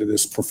business side to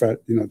this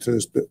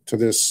to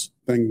this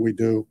thing we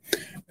do.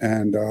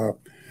 And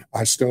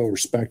I still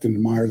respect and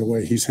admire the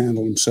way he's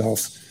handled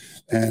himself.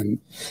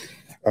 And,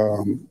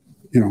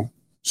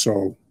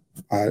 so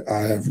I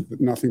have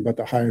nothing but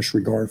the highest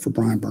regard for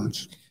Brian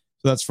Burns.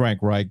 So that's Frank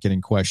Reich getting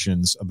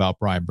questions about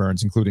Brian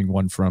Burns, including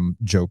one from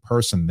Joe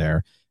Person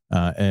there.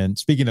 And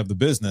speaking of the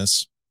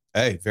business,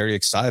 very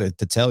excited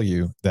to tell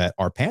you that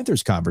our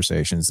Panthers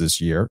conversations this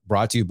year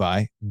brought to you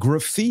by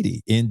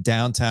Graffiti in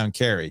downtown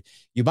Cary.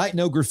 You might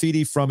know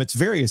Graffiti from its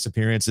various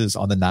appearances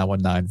on the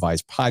 919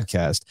 Vice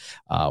podcast.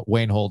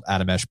 Wayne Holt,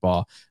 Adam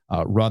Eschbaugh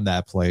run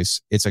that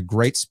place. It's a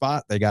great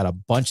spot. They got a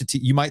bunch of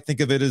you might think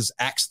of it as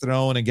axe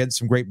throwing and getting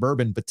some great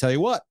bourbon, but tell you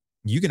what,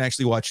 you can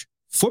actually watch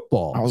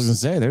football. I was going to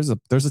say, there's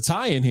a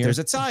tie in here. There's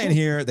a tie in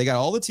here. They got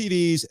all the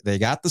TVs. They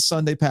got the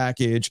Sunday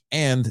package.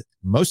 And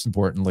most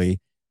importantly,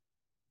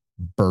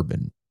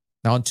 bourbon.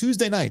 Now on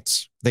Tuesday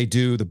nights, they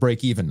do the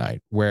break even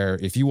night where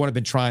if you want to have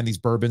been trying these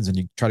bourbons and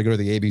you try to go to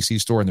the ABC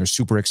store and they're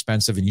super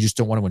expensive and you just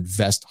don't want to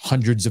invest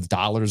hundreds of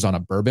dollars on a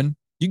bourbon,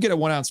 you get a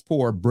 1 ounce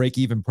pour break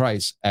even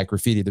price at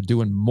Graffiti. They're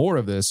doing more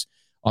of this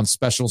on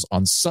specials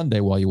on Sunday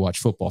while you watch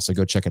football. So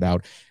go check it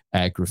out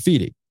at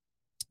Graffiti.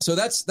 So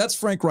that's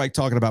Frank Reich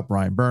talking about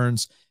Brian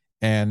Burns.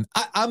 And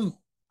I'm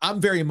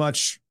very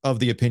much of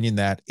the opinion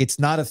that it's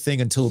not a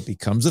thing until it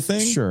becomes a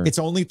thing. Sure. It's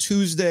only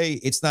Tuesday.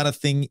 It's not a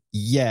thing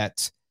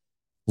yet.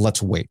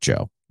 Let's wait,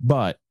 Joe.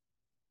 But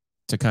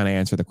to kind of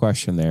answer the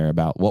question there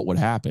about what would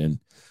happen,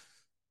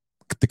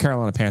 the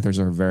Carolina Panthers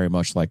are very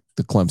much like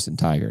the Clemson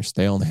Tigers.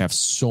 They only have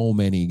so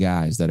many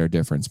guys that are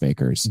difference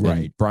makers. Right.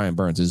 And Brian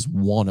Burns is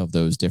one of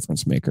those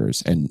difference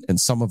makers. And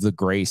some of the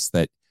grace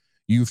that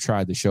you've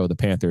tried to show the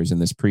Panthers in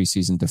this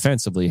preseason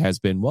defensively has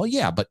been,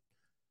 but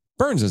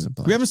Burns isn't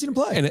playing. We haven't seen him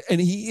play.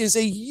 And he is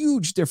a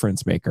huge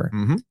difference maker.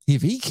 Mm-hmm.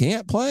 If he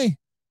can't play,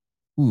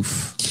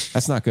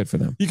 that's not good for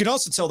them. You can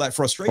also tell that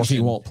frustration. Or he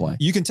won't play.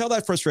 You can tell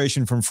that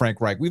frustration from Frank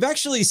Reich. We've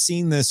actually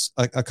seen this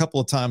a couple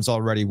of times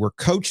already where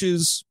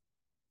coaches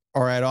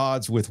are at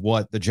odds with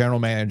what the general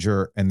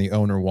manager and the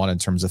owner want in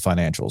terms of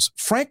financials.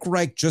 Frank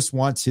Reich just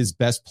wants his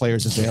best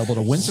players available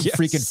to win some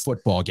freaking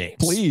football games.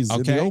 Please,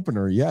 in the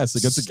opener,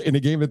 in a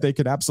game that they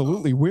could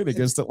absolutely win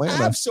against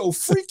Atlanta.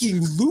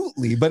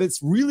 Absolutely, but it's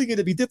really going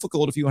to be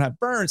difficult if you don't have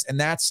Burns, and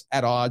that's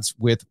at odds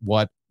with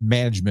what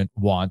management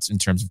wants in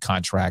terms of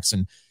contracts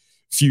and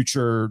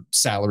future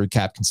salary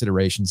cap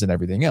considerations and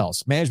everything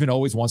else. Management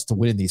always wants to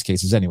win in these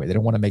cases anyway. They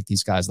don't want to make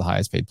these guys the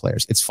highest paid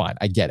players. It's fine.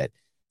 I get it.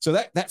 So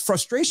that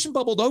frustration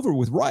bubbled over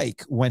with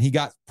Reich when he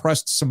got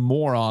pressed some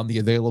more on the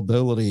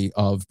availability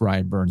of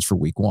Brian Burns for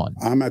week 1.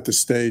 I'm at the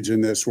stage in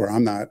this where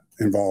I'm not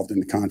involved in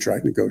the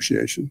contract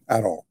negotiation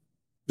at all.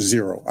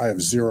 Zero. I have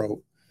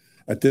zero.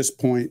 At this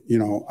point,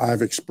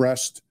 I've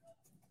expressed,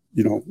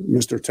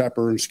 Mr.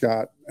 Tepper and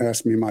Scott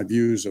asked me my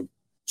views of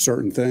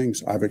certain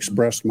things. I've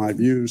expressed my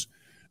views.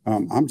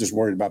 I'm just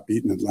worried about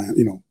beating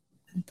Atlanta,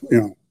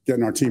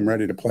 getting our team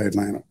ready to play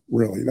Atlanta.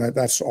 Really,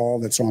 that's all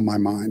that's on my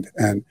mind.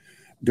 And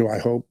do I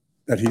hope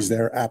that he's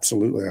there?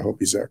 Absolutely. I hope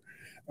he's there.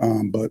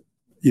 But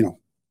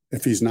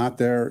if he's not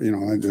there,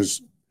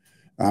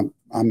 I'm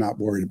not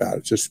worried about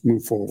it. Just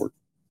move forward.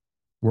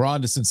 We're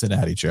on to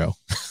Cincinnati, Joe.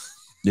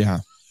 Yeah.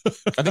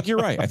 I think you're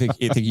right. I think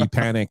you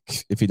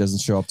panic if he doesn't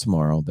show up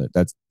tomorrow.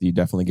 That's you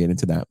definitely get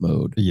into that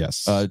mode.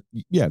 Yes.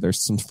 Yeah,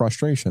 there's some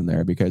frustration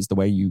there because the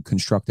way you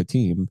construct a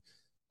team,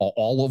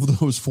 all of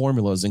those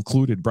formulas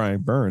included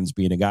Brian Burns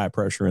being a guy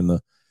pressuring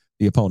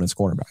the opponent's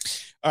quarterback.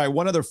 All right,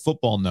 one other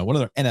football note, one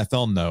other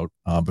NFL note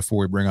before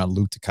we bring on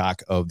Luke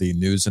Takak of the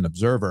News and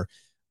Observer.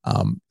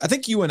 I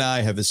think you and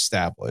I have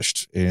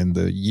established in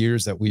the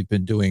years that we've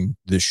been doing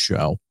this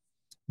show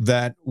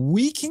that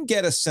we can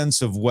get a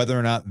sense of whether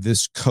or not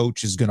this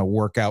coach is going to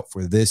work out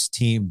for this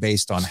team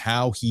based on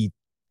how he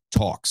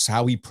talks,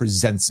 how he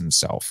presents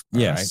himself.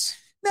 Yes.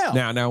 Right?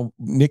 Now,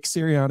 Nick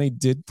Sirianni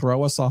did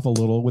throw us off a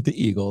little with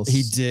the Eagles.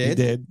 He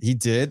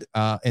did.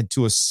 And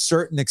to a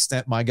certain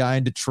extent, my guy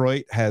in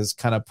Detroit has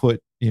kind of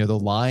put, the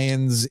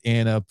Lions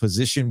in a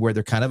position where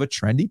they're kind of a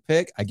trendy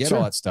pick. I get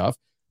all that stuff.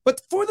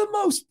 But for the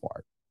most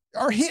part,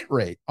 our hit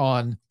rate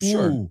on,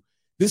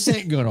 this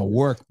ain't going to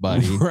work,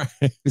 buddy. Right.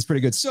 It's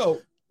pretty good. So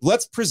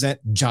let's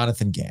present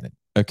Jonathan Gannon.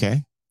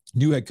 Okay.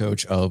 New head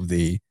coach of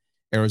the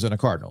Arizona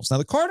Cardinals. Now,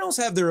 the Cardinals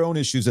have their own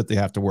issues that they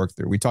have to work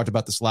through. We talked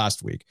about this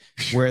last week,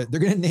 where they're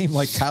going to name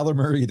like Kyler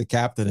Murray the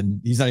captain,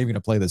 and he's not even going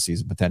to play this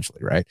season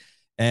potentially, right?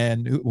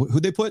 And who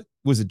they put?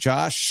 Was it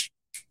Josh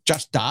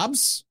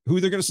Dobbs? Who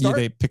they're going to start?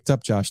 Yeah, they picked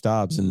up Josh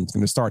Dobbs and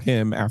going to start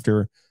him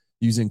after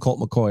using Colt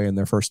McCoy in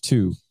their first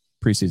 2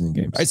 preseason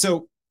games. All right,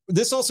 so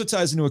this also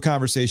ties into a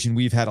conversation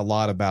we've had a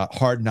lot about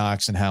Hard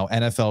Knocks and how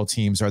NFL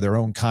teams are their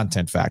own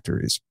content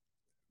factories.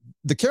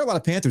 The Carolina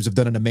Panthers have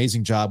done an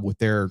amazing job with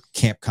their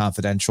Camp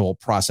Confidential,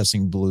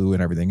 Processing Blue,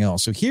 and everything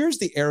else. So here's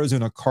the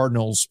Arizona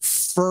Cardinals'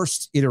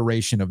 first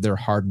iteration of their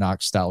Hard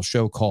Knocks style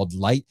show called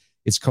Light.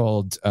 It's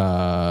called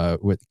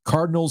with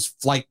Cardinals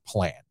Flight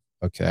Plan.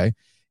 Okay.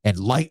 And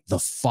light the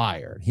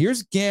fire.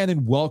 Here's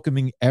Gannon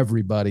welcoming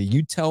everybody.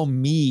 You tell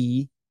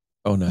me,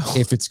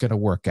 if it's going to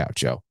work out,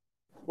 Joe.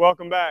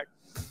 Welcome back.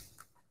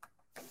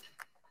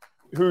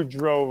 Who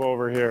drove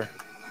over here?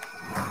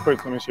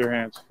 Quick, let me see your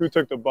hands. Who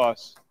took the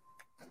bus?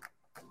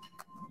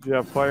 Did you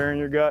have fire in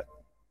your gut?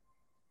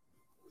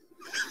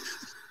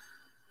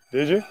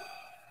 Did you?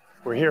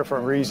 We're here for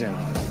a reason.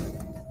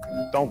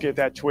 Don't get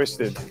that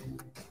twisted.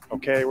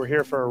 Okay, we're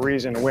here for a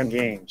reason to win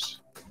games.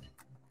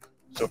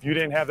 So if you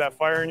didn't have that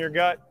fire in your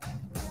gut,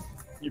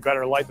 you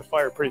better light the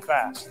fire pretty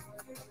fast.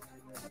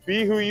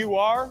 Be who you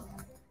are.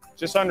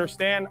 Just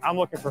understand, I'm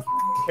looking for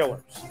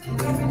killers.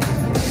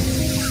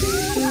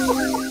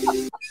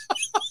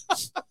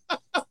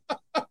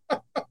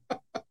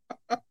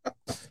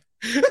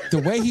 The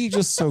way he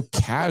just so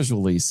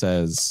casually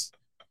says,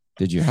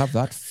 "Did you have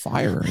that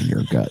fire in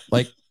your gut?"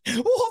 Like,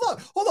 hold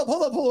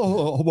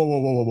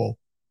on.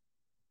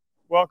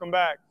 Welcome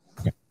back.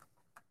 Okay.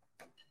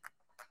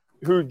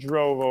 Who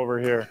drove over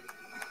here?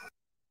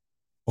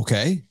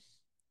 Okay.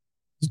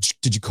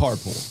 Did you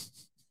carpool?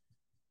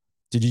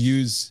 Did you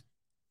use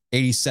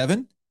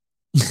 87?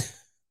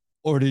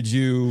 Or did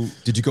you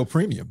go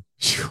premium?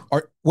 Do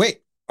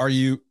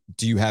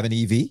you have an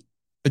EV?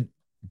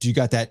 Do you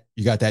got that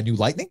new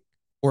Lightning?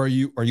 Or are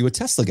you a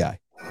Tesla guy?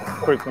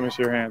 Quick, let me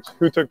see your hands.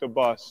 Who took the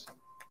bus?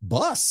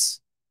 Bus?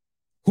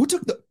 Who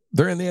took the...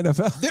 They're in the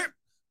NFL.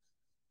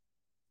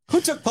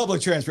 Who took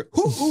public transport?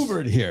 Who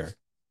Ubered here?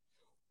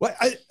 What?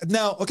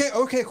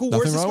 Okay, cool.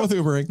 Nothing wrong with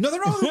Ubering.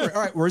 Nothing wrong with Ubering.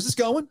 All right, where's this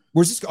going?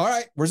 Where's this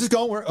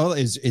going?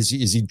 Is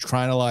he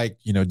trying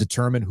to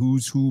determine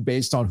who's who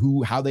based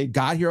on how they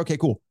got here? Okay,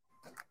 cool.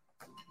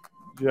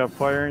 Do you have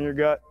fire in your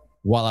gut?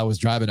 While I was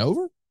driving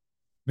over? I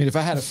mean, if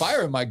I had a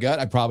fire in my gut,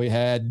 I probably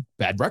had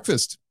bad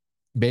breakfast.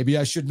 Maybe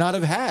I should not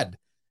have had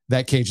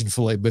that Cajun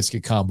filet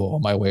biscuit combo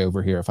on my way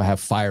over here if I have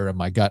fire in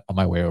my gut on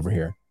my way over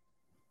here.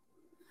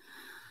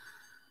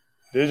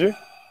 Did you?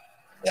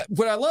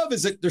 What I love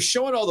is that they're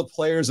showing all the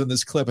players in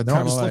this clip, and they're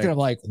all just looking at them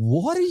like,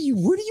 what are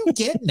you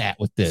getting at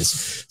with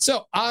this?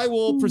 So I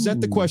will present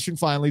the question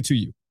finally to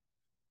you.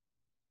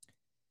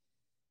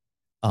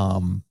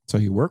 So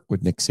he worked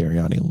with Nick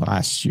Sirianni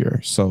last year.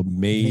 So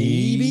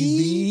maybe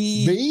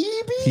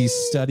he's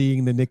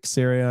studying the Nick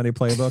Sirianni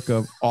playbook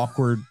of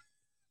awkward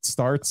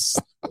starts.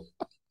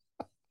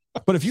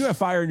 But if you have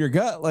fire in your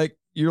gut, like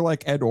you're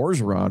like Ed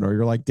Orgeron or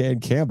you're like Dan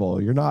Campbell,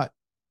 you're not,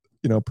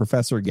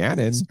 Professor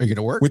Gannon. Are you going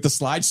to work with the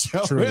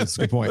slideshow? True, that's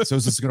a good point. So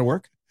is this going to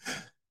work?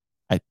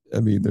 I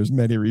mean, there's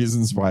many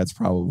reasons why it's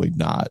probably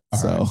not.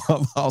 So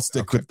I'll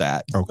stick with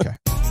that. Okay.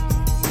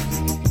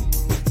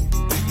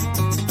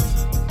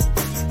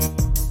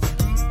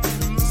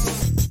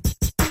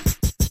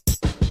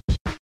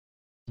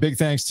 Big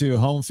thanks to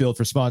Home Field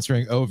for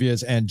sponsoring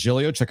Ovias and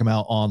Giglio. Check them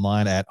out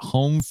online at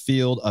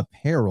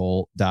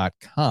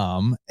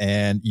homefieldapparel.com.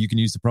 And you can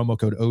use the promo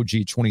code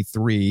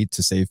OG23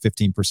 to save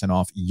 15%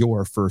 off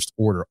your first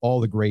order. All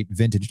the great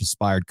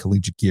vintage-inspired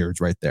collegiate gears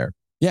right there.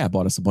 Yeah, I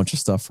bought us a bunch of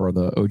stuff for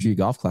the OG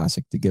Golf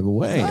Classic to give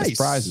away as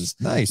prizes.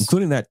 Nice.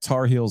 Including that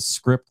Tar Heels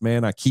script,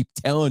 man. I keep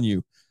telling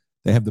you,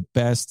 they have the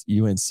best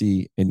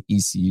UNC and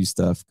ECU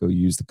stuff. Go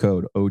use the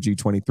code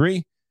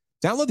OG23.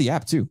 Download the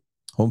app too.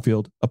 Home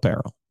Field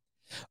Apparel.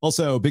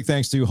 Also, big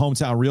thanks to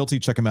Hometown Realty.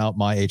 Check them out,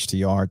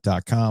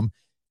 myhtr.com.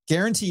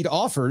 Guaranteed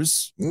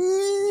offers.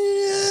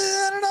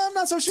 I don't know. I'm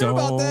not so sure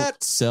about that.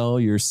 Don't sell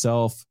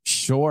yourself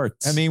short.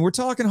 I mean, we're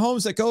talking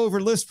homes that go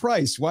over list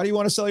price. Why do you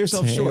want to sell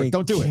yourself short?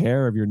 Don't do it. Take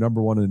care of your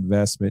number one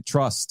investment.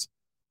 Trust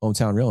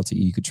Hometown Realty.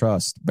 You could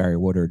trust Barry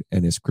Woodard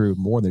and his crew.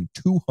 More than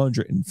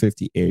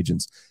 250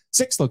 agents,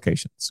 6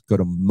 locations. Go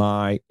to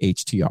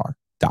myhtr.com.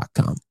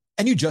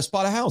 And you just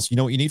bought a house. You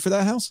know what you need for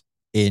that house?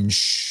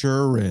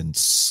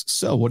 Insurance.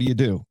 So what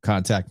do?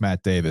 Contact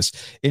Matt Davis.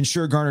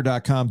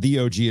 InsureGarner.com,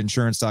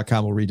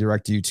 theoginsurance.com will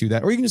redirect you to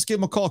that. Or you can just give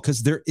them a call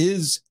because there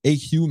is a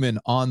human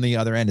on the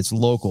other end. It's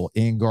local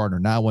in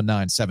Garner,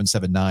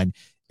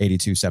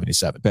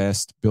 919-779-8277.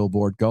 Best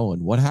billboard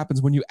going. What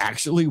happens when you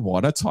actually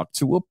want to talk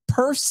to a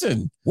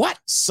person? What?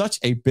 Such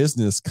a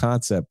business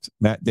concept.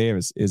 Matt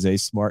Davis is a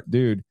smart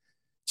dude.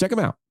 Check him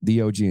out,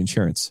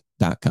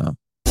 theoginsurance.com.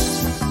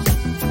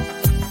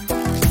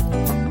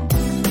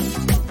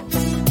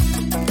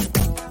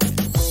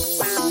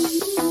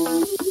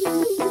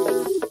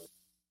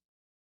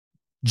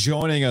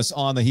 Joining us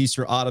on the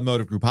Heister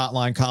Automotive Group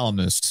hotline,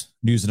 columnist,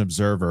 News and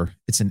Observer.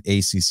 It's an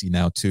ACC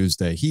Now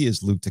Tuesday. He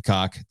is Luke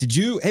DeCock.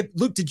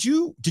 Luke, did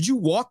you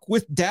walk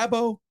with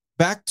Dabo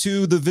back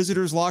to the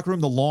visitors' locker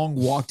room, the long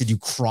walk? Did you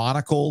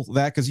chronicle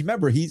that? Because you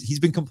remember he's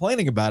been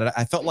complaining about it.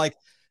 I felt like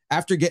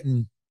after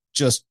getting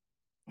just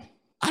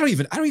I don't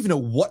even know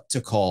what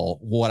to call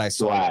what I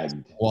saw at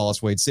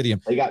Wallace Wade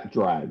Stadium. They got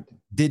dragged.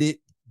 Did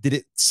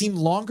it seem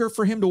longer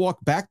for him to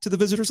walk back to the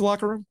visitors'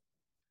 locker room?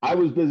 I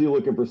was busy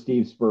looking for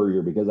Steve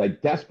Spurrier because I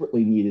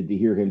desperately needed to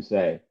hear him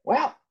say,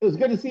 well, it was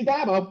good to see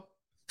Dabo.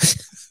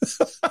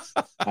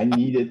 I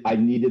needed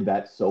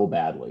that so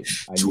badly.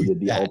 I needed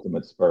the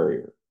ultimate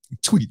Spurrier.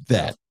 Tweet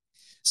that.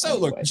 So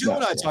anyway, look, Joe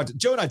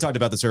and I talked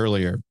about this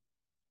earlier,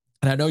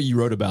 and I know you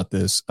wrote about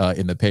this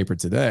in the paper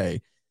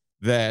today,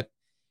 that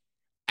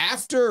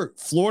after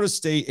Florida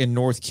State and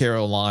North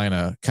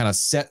Carolina kind of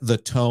set the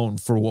tone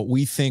for what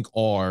we think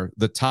are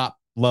the top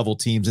level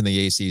teams in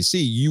the ACC,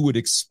 you would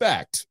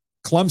expect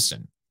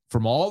Clemson,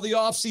 from all the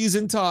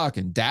offseason talk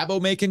and Dabo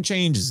making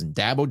changes and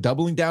Dabo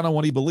doubling down on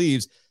what he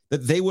believes,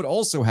 that they would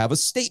also have a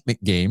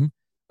statement game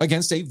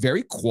against a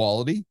very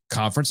quality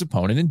conference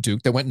opponent in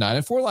Duke that went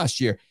 9-4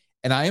 last year.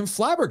 And I am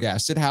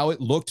flabbergasted how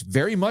it looked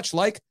very much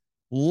like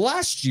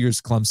last year's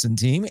Clemson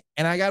team.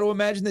 And I got to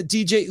imagine that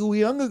DJ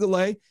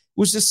Uiagalelei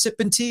was just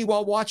sipping tea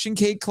while watching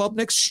Cade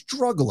Klubnik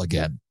struggle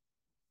again.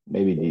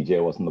 Maybe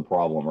DJ wasn't the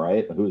problem,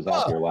 right? Who was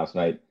out here last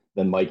night?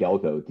 Then Mike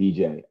Elko,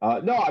 DJ.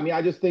 No, I mean,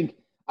 I just think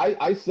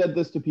I said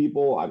this to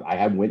people. I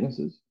have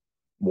witnesses.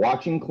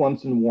 Watching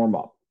Clemson warm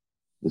up,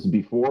 this is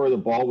before the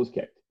ball was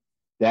kicked,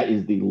 that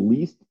is the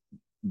least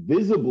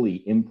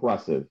visibly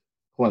impressive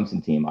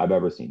Clemson team I've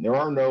ever seen. There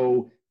are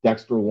no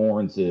Dexter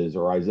Lawrences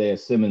or Isaiah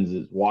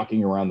Simmonses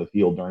walking around the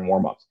field during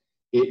warmups.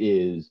 It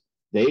is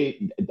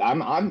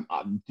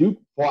Duke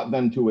fought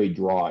them to a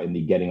draw in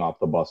the getting off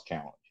the bus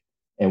challenge,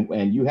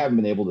 and you haven't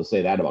been able to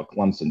say that about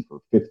Clemson for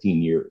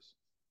 15 years.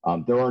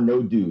 There are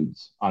no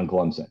dudes on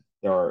Clemson.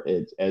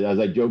 As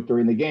I joked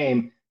during the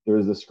game, there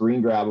was a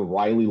screen grab of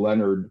Riley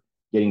Leonard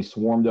getting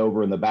swarmed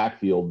over in the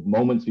backfield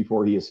moments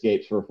before he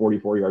escapes for a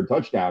 44-yard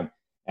touchdown.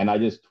 And I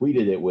just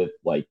tweeted it with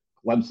like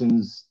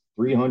Clemson's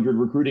 300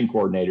 recruiting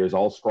coordinators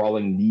all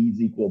scrawling needs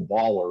equal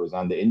ballers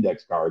on the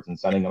index cards and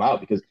sending them out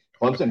because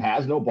Clemson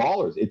has no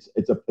ballers.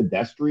 It's a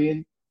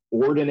pedestrian,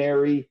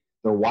 ordinary.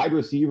 Their wide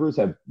receivers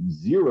have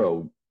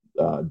zero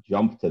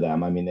jump to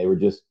them. I mean,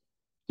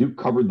 Duke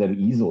covered them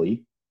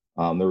easily.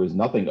 There was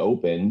nothing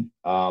open.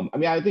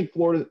 I think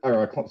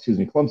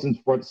Clemson's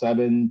front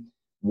seven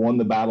won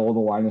the battle of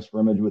the line of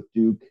scrimmage with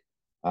Duke.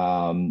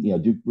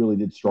 Duke really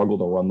did struggle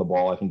to run the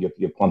ball. I think you have to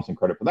give Clemson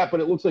credit for that,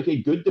 but it looks like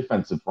a good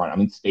defensive front. I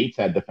mean, State's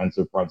had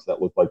defensive fronts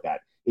that looked like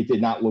that. It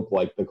did not look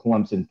like the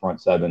Clemson front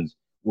sevens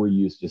we're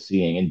used to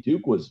seeing. And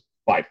Duke was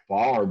by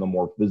far the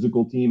more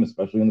physical team,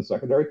 especially in the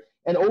secondary.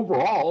 And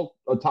overall,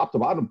 top to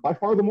bottom, by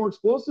far the more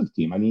explosive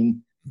team. I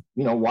mean,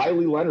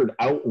 Riley Leonard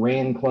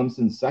outran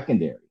Clemson's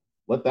secondary.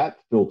 Let that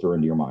filter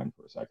into your mind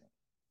for a second.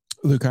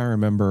 Luke, I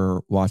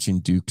remember watching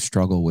Duke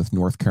struggle with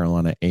North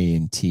Carolina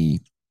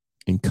A&T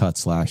in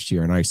cuts last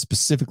year. And I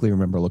specifically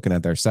remember looking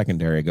at their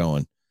secondary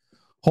going,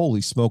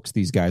 holy smokes,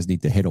 these guys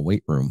need to hit a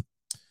weight room.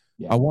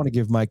 I want to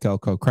give Mike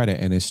Elko credit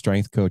and his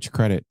strength coach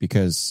credit,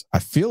 because I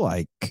feel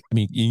like, I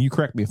mean, you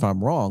correct me if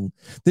I'm wrong,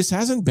 this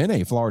hasn't been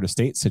a Florida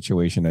State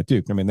situation at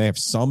Duke. I mean, they have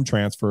some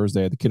transfers.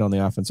 They had the kid on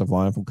the offensive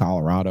line from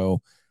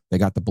Colorado. They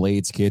got the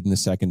Blades kid in the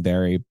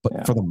secondary.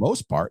 But for the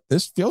most part,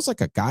 this feels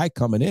like a guy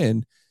coming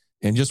in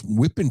and just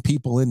whipping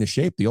people into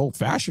shape the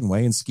old-fashioned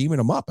way and scheming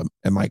them up.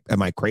 Am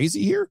I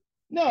crazy here?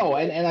 No,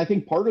 and I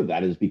think part of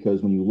that is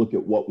because when you look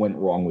at what went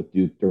wrong with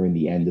Duke during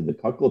the end of the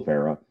Cutcliffe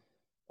era,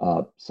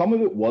 some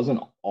of it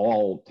wasn't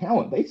all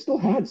talent. They still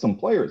had some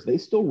players. They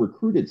still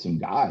recruited some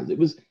guys.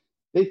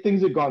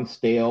 Things had gone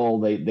stale.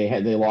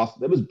 They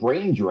lost. It was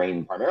brain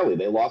drain primarily.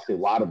 They lost a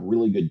lot of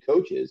really good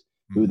coaches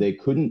who they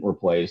couldn't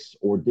replace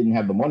or didn't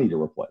have the money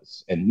to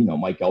replace. And,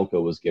 Mike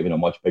Elko was given a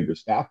much bigger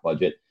staff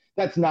budget.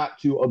 That's not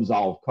to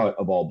absolve Cut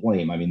of all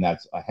blame. I mean,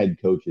 that's a head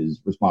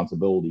coach's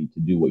responsibility to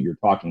do what you're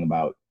talking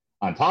about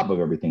on top of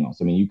everything else.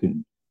 I mean, you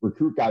can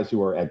recruit guys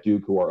who are at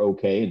Duke who are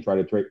okay and try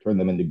to turn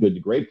them into good to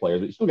great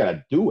players, but you still got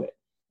to do it.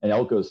 And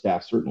Elko's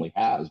staff certainly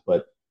has.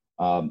 But,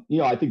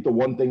 I think the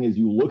one thing is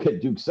you look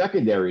at Duke's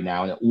secondary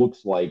now and it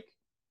looks like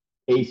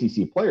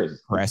ACC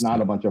players. It's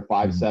not a bunch of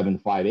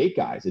 5'7", 5'8"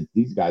 guys.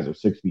 These guys are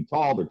 6 feet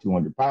tall. They're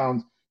 200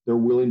 pounds. They're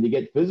willing to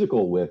get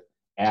physical with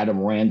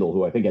Adam Randall,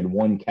 who I think had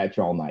one catch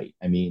all night.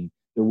 I mean,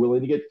 they're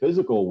willing to get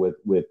physical with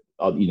the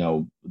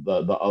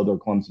other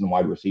Clemson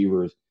wide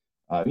receivers.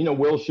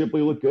 Will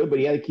Shipley looked good, but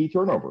he had a key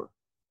turnover.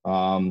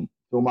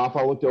 Phil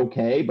Maffa looked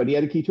okay, but he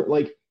had a key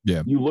turnover.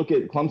 You look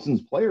at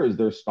Clemson's players,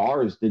 their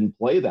stars didn't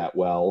play that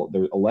well.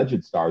 Their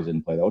alleged stars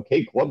didn't play that well.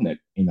 Cade Klubnik,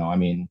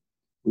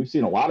 we've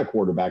seen a lot of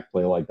quarterbacks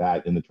play like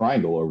that in the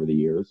triangle over the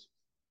years.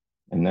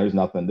 And there's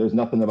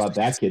nothing about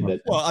that kid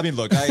that. Well, I mean,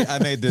 look, I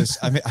made this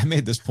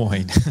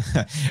point.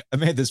 I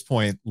made this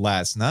point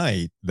last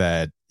night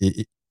that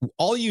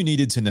all you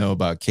needed to know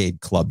about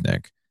Cade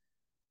Klubnik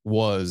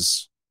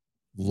was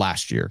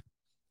last year,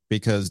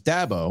 because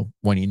Dabo,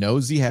 when he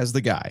knows he has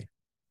the guy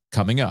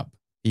coming up,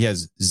 he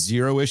has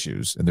zero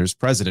issues, and there's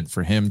precedent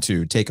for him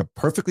to take a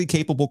perfectly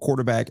capable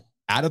quarterback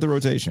out of the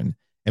rotation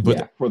and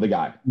put for the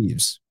guy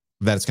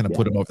that's going to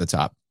put him over the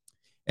top.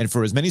 And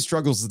for as many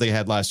struggles as they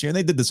had last year, and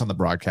they did this on the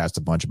broadcast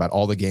a bunch about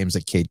all the games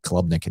that Cade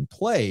Klubnik had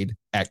played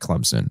at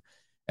Clemson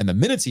and the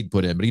minutes he'd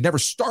put in, but he never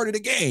started a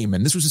game.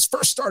 And this was his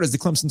first start as the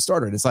Clemson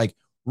starter. And it's like,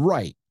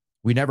 right.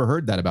 We never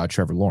heard that about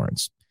Trevor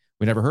Lawrence.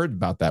 We never heard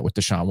about that with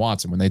Deshaun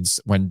Watson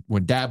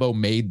when Dabo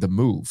made the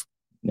move.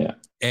 Yeah.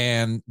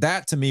 And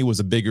that to me was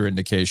a bigger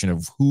indication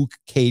of who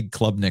Cade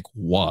Klubnik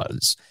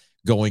was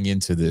going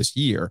into this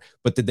year.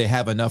 But did they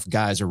have enough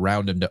guys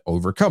around him to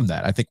overcome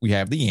that? I think we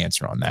have the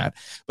answer on that.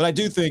 But I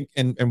do think,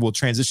 and we'll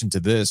transition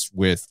to this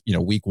with,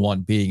 week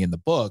one being in the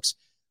books,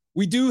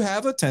 we do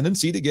have a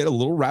tendency to get a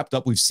little wrapped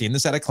up. We've seen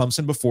this out of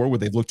Clemson before where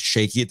they've looked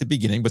shaky at the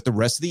beginning, but the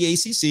rest of the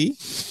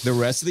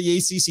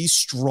ACC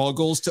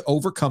struggles to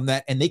overcome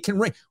that, and they can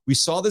ring. We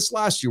saw this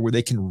last year where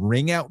they can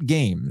wring out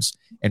games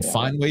and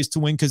find ways to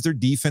win because their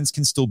defense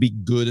can still be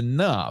good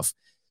enough.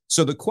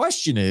 So the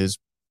question is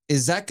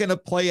that going to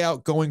play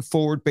out going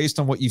forward based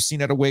on what you've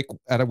seen out of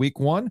week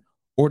one?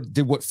 Or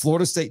did what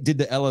Florida State did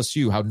to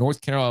LSU, how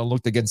North Carolina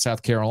looked against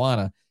South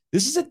Carolina?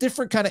 This is a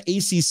different kind of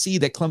ACC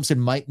that Clemson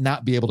might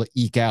not be able to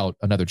eke out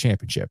another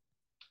championship.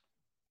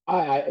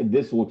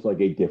 This looks like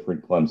a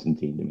different Clemson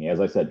team to me. As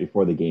I said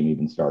before the game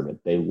even started,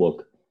 they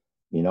look,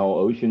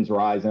 oceans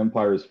rise,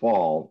 empires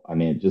fall. I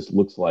mean, it just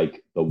looks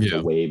like the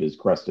wave is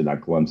crested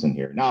on Clemson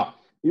here. Now,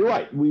 you're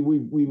right.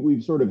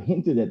 We've sort of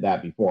hinted at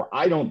that before.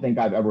 I don't think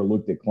I've ever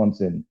looked at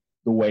Clemson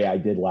the way I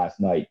did last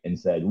night and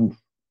said, oof,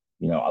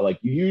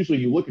 usually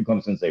you look at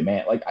Clemson and say,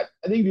 man, like I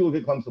think if you look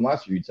at Clemson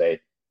last year, you'd say,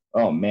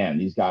 oh man,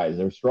 these guys,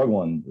 they're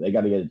struggling. They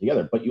got to get it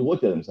together. But you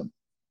looked at them and said,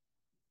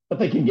 but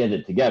they can get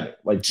it together.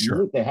 Like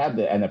they have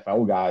the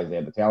NFL guys, they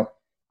have the talent.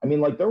 I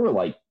mean, like there were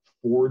like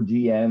 4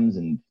 GMs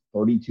and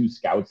 32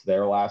 scouts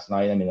there last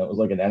night. I mean, it was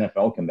like an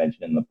NFL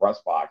convention in the press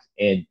box.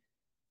 And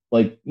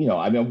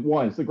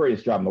one, it's the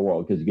greatest job in the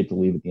world because you get to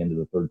leave at the end of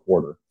the third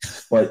quarter.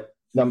 But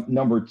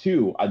number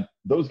two,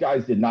 those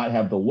guys did not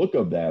have the look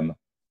of them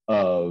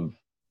of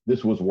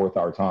this was worth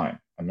our time.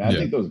 I mean, I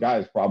think those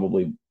guys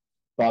probably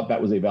thought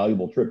that was a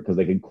valuable trip because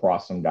they could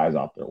cross some guys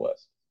off their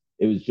list.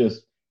 It was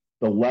just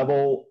the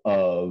level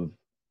of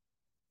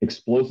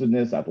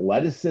explosiveness,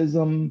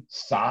 athleticism,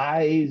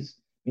 size,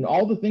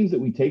 all the things that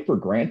we take for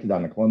granted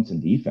on the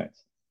Clemson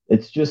defense.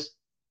 It's just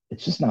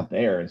not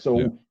there. And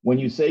so when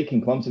you say,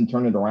 can Clemson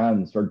turn it around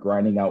and start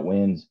grinding out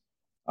wins?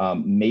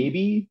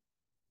 Maybe.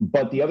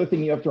 But the other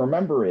thing you have to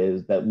remember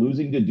is that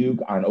losing to Duke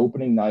on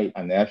opening night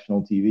on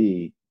national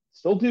TV,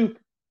 still Duke.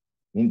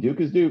 I mean, Duke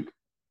is Duke.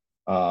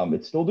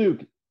 It's still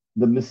Duke.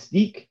 The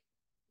mystique,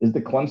 is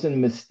the Clemson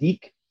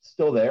mystique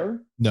still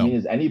there? No. I mean,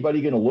 is anybody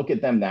going to look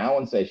at them now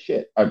and say,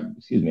 shit,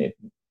 excuse me,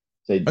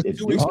 say it's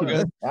 2 weeks in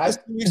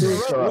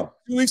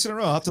a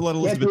row. I'll have to let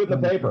Elizabeth do it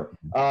in the paper.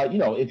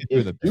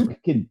 If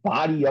Duke can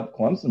body up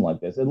Clemson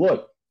like this, and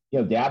look,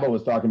 Dabo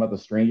was talking about the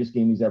strangest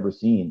game he's ever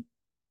seen.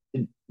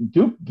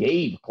 Duke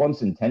gave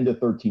Clemson 10 to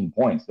 13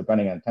 points,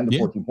 depending on 10 to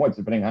 14 points,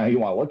 depending on how you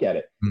want to look at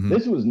it.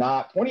 This was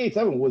not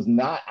 28-7 was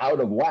not out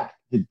of whack.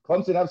 Did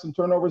Clemson have some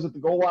turnovers at the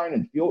goal line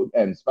and field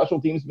and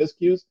special teams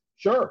miscues?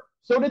 Sure.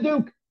 So did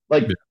Duke.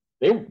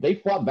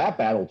 They fought that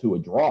battle to a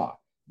draw.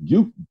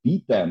 Duke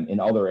beat them in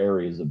other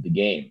areas of the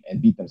game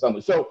and beat them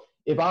some. So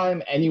if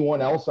I'm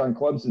anyone else on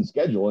Clemson's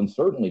schedule, and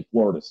certainly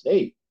Florida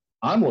State,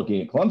 I'm looking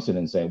at Clemson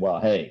and saying, well,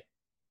 hey,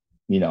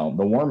 the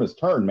worm has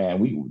turned,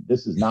 man.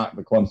 This is not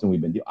the Clemson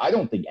we've been doing. I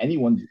don't think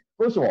anyone,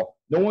 first of all,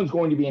 no one's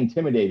going to be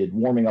intimidated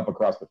warming up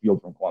across the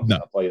field from Clemson. No.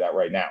 I'll tell you that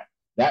right now.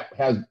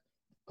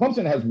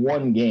 Clemson has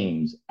won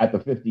games at the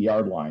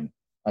 50-yard line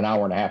an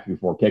hour and a half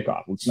before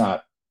kickoff. Let's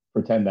not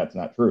pretend that's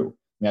not true.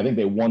 I think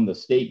they won the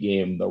State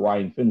game, the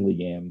Ryan Finley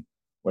game,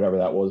 whatever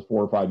that was,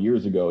 4 or 5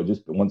 years ago,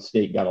 just once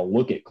State got a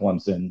look at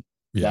Clemson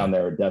down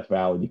there at Death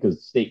Valley,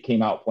 because State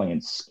came out playing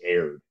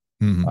scared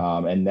and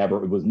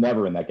was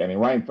never in that game.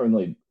 Ryan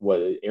Finley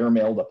was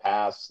airmailed a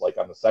pass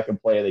on the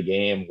second play of the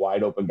game,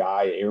 wide open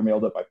guy,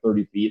 airmailed it by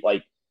 30 feet.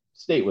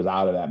 State was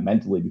out of that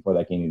mentally before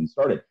that game even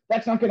started.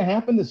 That's not going to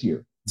happen this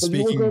year. So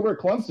you look over at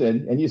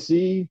Clemson and you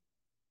see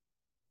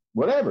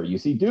whatever. You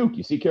see Duke,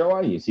 you see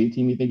Carolina, you see a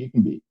team you think you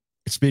can beat.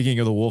 Speaking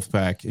of the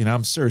Wolfpack,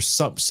 I'm sure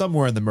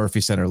somewhere in the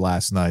Murphy Center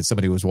last night,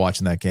 somebody was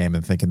watching that game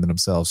and thinking to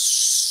themselves,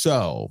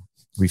 so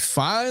we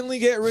finally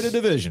get rid of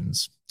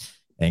divisions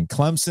and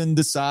Clemson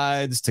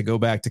decides to go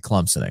back to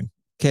Clemsoning.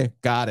 Okay,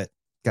 got it.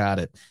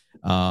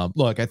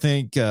 Look, I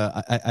think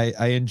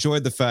I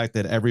enjoyed the fact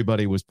that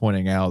everybody was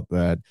pointing out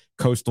that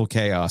coastal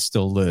chaos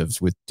still lives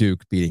with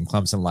Duke beating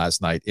Clemson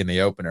last night in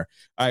the opener.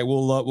 All right,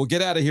 we'll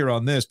get out of here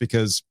on this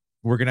because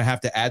we're going to have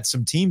to add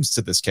some teams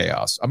to this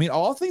chaos.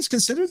 All things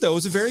considered, though, it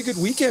was a very good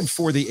weekend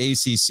for the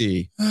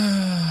ACC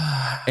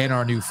and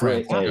our new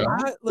friends.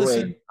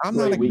 I'm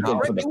not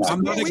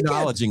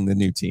acknowledging the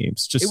new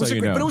teams. Just so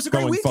you know, but it was a great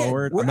going weekend.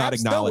 Forward, I'm not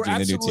acknowledging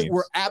the new teams.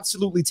 We're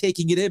absolutely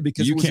taking it in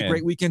because it was a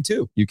great weekend,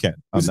 too. You can.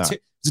 It was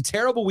a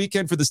terrible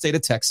weekend for the state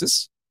of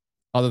Texas,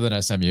 other than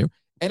SMU.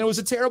 And it was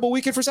a terrible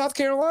weekend for South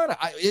Carolina.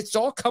 It's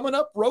all coming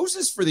up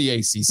roses for the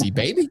ACC,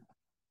 baby.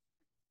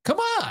 Come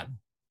on.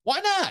 Why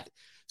not?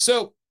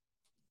 So,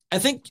 I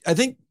think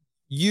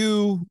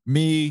you,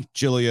 me,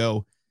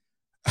 Giglio,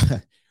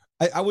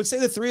 I would say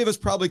the three of us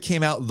probably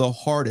came out the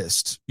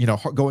hardest,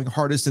 going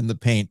hardest in the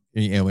paint,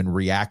 in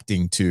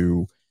reacting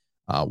to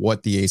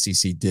what the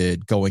ACC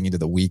did going into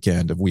the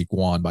weekend of week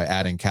one by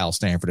adding Cal,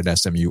 Stanford, and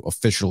SMU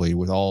officially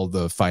with all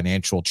the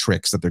financial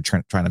tricks that they're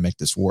trying to make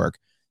this work.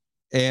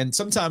 And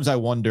sometimes I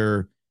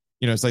wonder,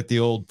 it's like the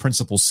old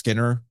Principal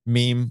Skinner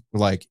meme,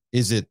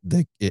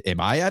 am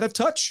I out of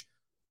touch?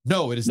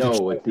 No, it is.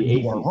 No, it's the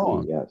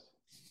ACC, yes.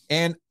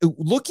 And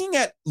looking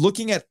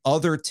at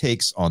other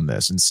takes on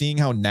this and seeing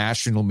how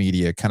national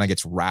media kind of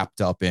gets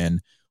wrapped up in,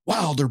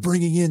 wow, they're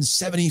bringing in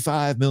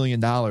 $75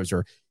 million,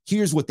 or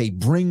here's what they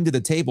bring to the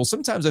table.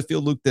 Sometimes I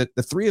feel, Luke, that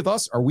the three of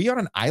us, are we on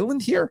an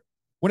island here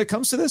when it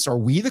comes to this? Are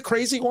we the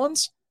crazy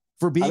ones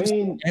for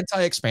being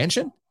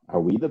anti-expansion? Are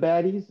we the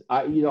baddies?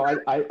 I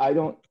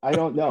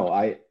don't know.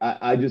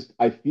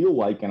 I feel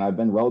like, and I've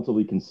been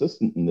relatively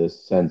consistent in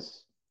this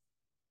since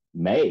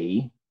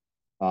May,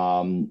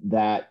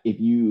 that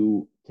if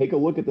you take a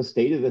look at the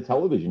state of the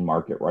television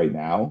market right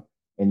now,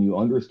 and you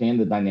understand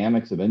the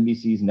dynamics of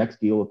NBC's next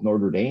deal with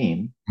Notre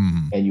Dame,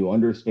 and you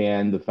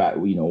understand the fact,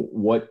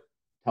 what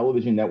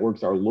television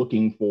networks are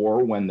looking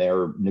for when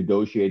they're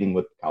negotiating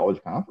with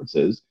college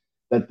conferences,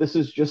 that this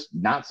is just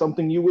not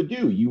something you would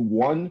do. You,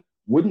 one,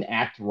 wouldn't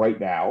act right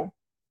now.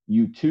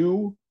 You,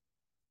 two,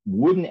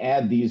 wouldn't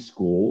add these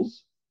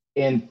schools.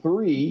 And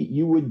three,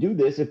 you would do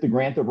this if the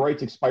grant of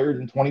rights expired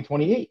in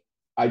 2028.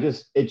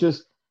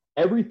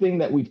 Everything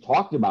that we've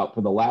talked about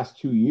for the last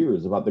 2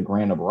 years about the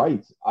grant of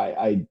rights,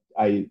 I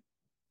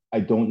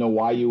don't know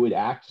why you would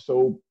act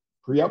so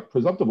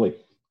presumptively.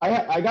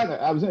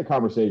 I was in a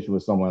conversation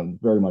with someone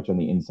very much on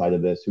the inside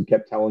of this who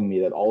kept telling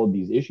me that all of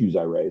these issues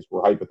I raised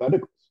were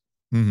hypotheticals.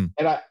 And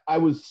I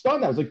was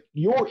stunned. I was like,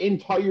 your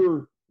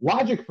entire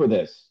logic for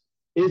this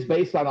is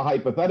based on a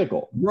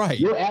hypothetical. Right.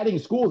 You're adding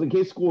schools in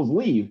case schools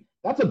leave.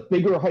 That's a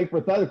bigger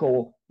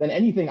hypothetical than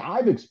anything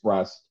I've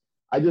expressed.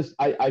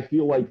 I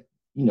feel like,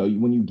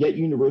 when you get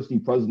university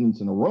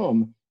presidents in a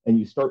room and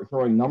you start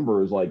throwing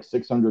numbers like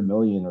 600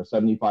 million or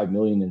 75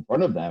 million in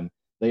front of them,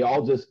 they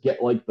all just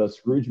get like the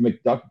Scrooge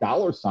McDuck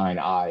dollar sign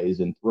eyes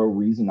and throw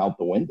reason out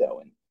the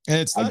window. And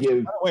it's not, by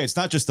the way, it's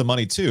not just the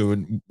money too.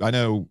 And I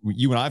know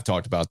you and I've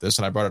talked about this,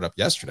 and I brought it up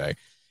yesterday.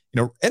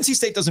 NC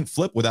State doesn't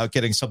flip without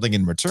getting something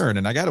in return.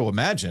 And I got to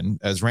imagine,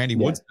 as Randy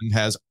Woodson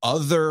has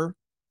other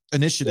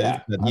initiatives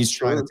that he's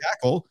trying to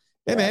tackle,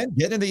 hey man,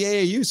 get into the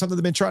AAU, something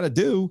they've been trying to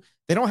do.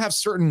 They don't have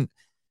certain,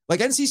 like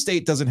NC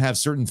State doesn't have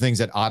certain things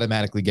that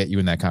automatically get you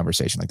in that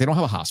conversation. Like they don't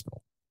have a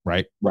hospital,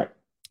 right? Right.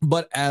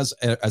 But as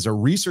a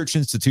research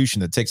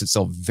institution that takes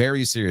itself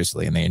very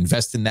seriously, and they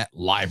invest in that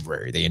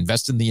library, they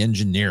invest in the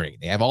engineering,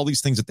 they have all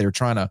these things that they're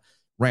trying to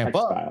ramp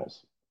up.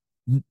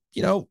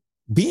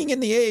 Being in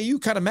the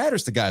AAU kind of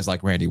matters to guys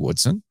like Randy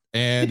Woodson.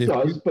 And it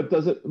does, but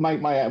does it?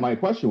 My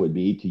question would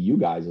be to you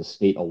guys as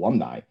state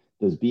alumni,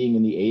 does being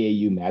in the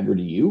AAU matter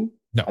to you?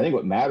 No. I think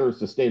what matters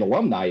to state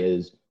alumni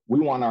is we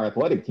want our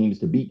athletic teams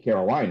to beat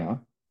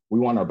Carolina. We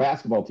want our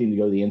basketball team to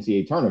go to the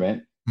NCAA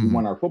tournament. We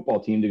want our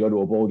football team to go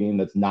to a bowl game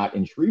that's not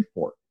in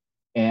Shreveport.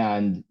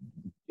 And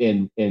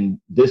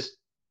this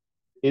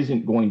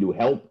isn't going to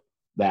help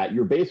that.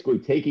 You're basically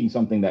taking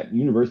something that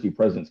university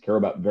presidents care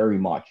about very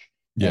much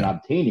and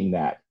obtaining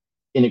that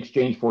in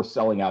exchange for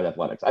selling out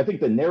athletics. I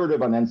think the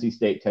narrative on NC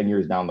State 10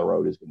 years down the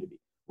road is going to be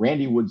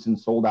Randy Woodson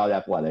sold out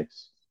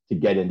athletics to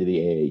get into the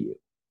AAU.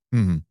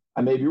 Mm-hmm.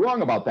 I may be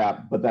wrong about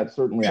that, but that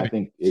certainly I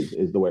think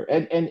is the way.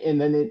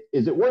 And then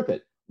is it worth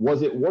it?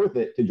 Was it worth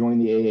it to join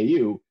the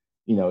AAU?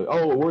 You know,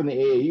 we're in the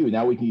AAU.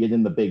 Now we can get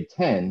in the Big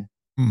Ten,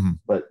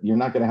 but you're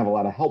not going to have a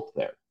lot of help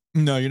there.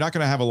 No, you're not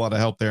going to have a lot of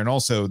help there. And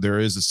also there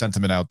is a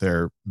sentiment out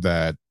there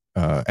that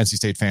NC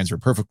State fans are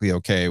perfectly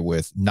okay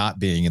with not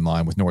being in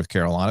line with North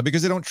Carolina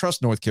because they don't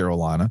trust North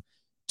Carolina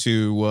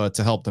to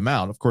help them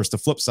out. Of course, the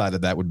flip side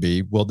of that would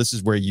be, well, this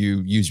is where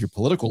you use your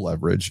political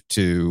leverage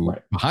to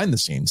behind the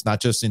scenes,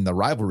 not just in the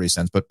rivalry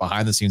sense, but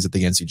behind the scenes at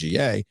the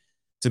NCGA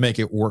to make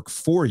it work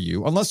for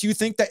you, unless you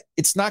think that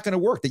it's not going to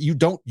work, that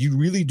you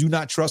really do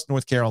not trust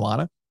North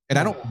Carolina. And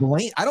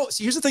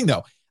here's the thing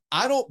though.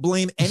 I don't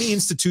blame any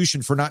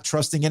institution for not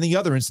trusting any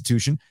other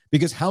institution,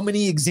 because how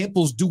many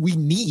examples do we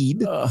need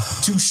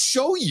to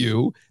show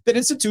you that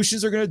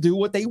institutions are going to do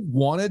what they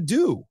want to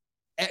do?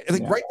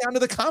 Right down to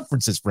the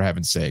conferences, for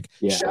heaven's sake.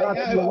 Yeah, Shout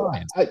out to the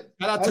Lions. I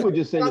would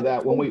just say to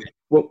that, when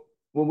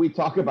we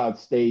talk about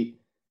State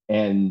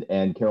and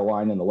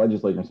Carolina and the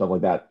legislature and stuff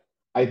like that,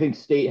 I think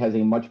State has a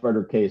much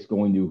better case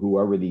going to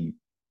whoever the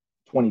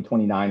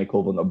 2029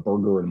 equivalent of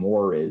Berger and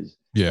Moore is,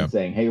 and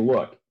saying, hey,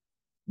 look,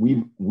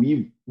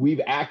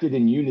 we've acted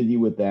in unity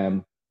with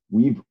them.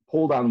 We've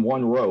pulled on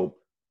one rope.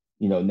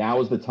 You know, now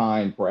is the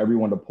time for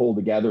everyone to pull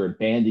together and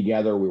band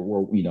together.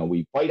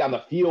 We fight on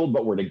the field,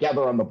 but we're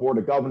together on the board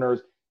of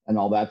governors and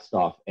all that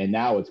stuff. And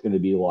now it's going to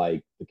be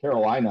like the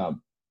Carolina,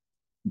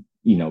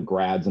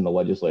 grads in the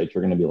legislature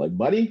are going to be like,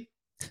 buddy,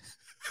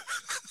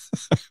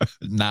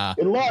 nah,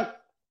 good luck.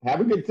 Have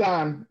a good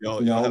time.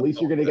 At least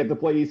you're going to get to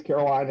play East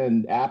Carolina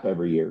and App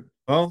every year.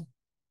 Well,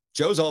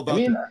 Joe's all about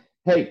that.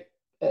 Hey,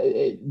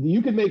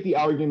 you can make the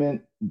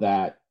argument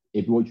that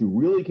if what you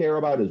really care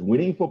about is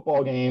winning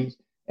football games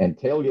and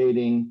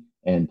tailgating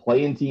and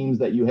playing teams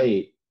that you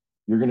hate,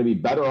 you're going to be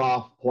better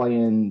off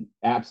playing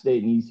App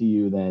State and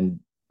ECU than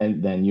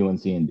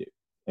UNC and Duke.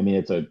 I mean,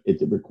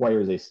 it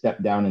requires a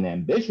step down in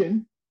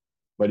ambition,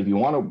 but if you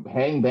want to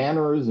hang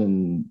banners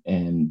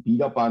and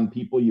beat up on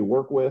people you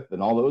work with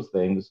and all those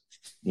things,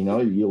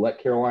 you let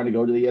Carolina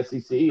go to the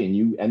SEC and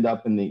you end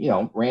up in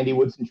the, Randy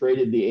Woodson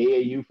traded the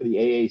AAU for the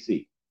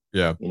AAC.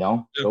 Yeah.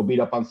 Go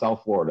beat up on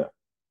South Florida.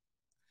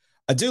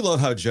 I do love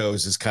how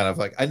Joe's is kind of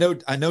like, I know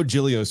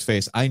Giglio's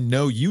face. I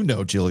know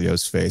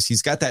Giglio's face.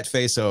 He's got that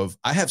face of,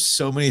 I have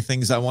so many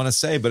things I want to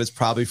say, but it's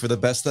probably for the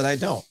best that I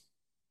don't.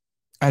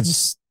 I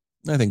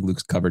think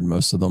Luke's covered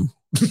most of them.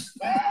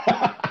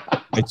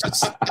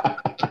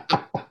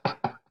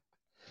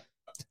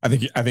 I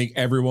think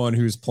everyone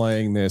who's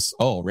playing this,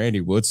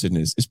 Randy Woodson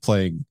is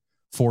playing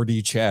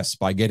 4D chess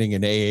by getting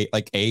an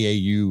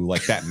AAU,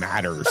 like that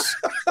matters.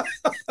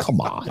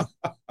 Come on.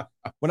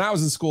 When I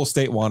was in school,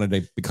 State wanted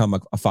to become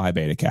a Phi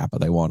Beta Kappa.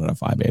 They wanted a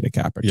Phi Beta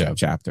Kappa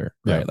chapter,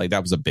 right? Yeah. Like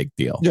that was a big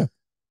deal. Yeah.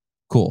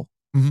 Cool.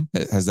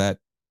 Mm-hmm. Has that?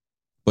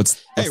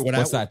 What's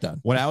that done?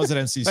 When I was at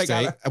NC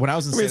State,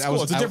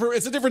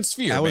 it's a different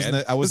sphere.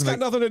 It's got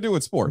nothing to do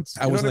with sports.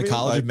 I was in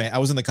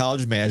the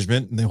college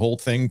management, and the whole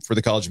thing for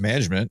the college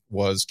management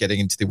was getting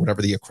into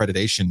whatever the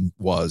accreditation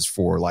was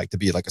for, to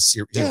be like a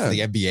series for the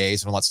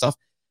MBAs and all that stuff.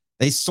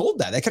 They sold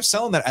that. They kept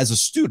selling that as a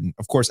student.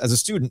 Of course, as a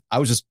student, I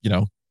was just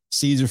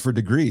C's are for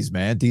degrees,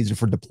 man. D's are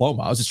for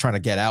diploma. I was just trying to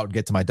get out and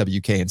get to my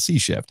WK and C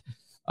shift.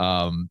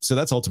 So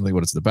that's ultimately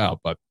what it's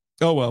about. But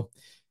oh well.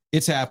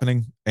 It's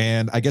happening,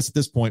 and I guess at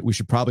this point, we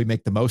should probably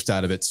make the most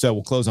out of it. So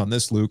we'll close on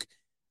this, Luke,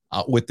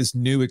 with this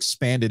new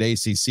expanded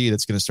ACC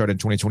that's going to start in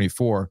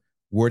 2024.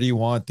 Where do you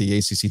want the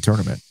ACC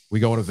tournament? We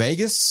going to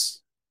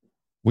Vegas?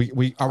 Are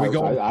we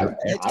going? I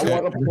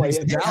want to play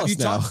in Dallas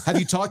now. Have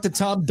you talked to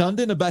Tom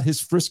Dundon about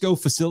his Frisco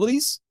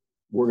facilities?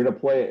 We're going to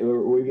play.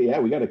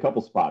 We got a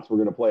couple spots. We're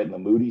going to play it in the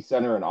Moody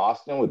Center in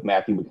Austin with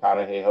Matthew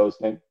McConaughey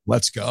hosting.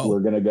 Let's go. We're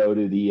going to go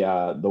to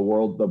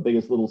the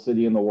biggest little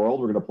city in the world.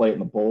 We're going to play it in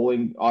the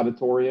bowling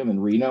auditorium in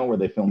Reno where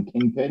they filmed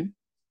Kingpin.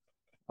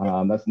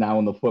 That's now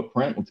in the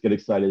footprint. Let's get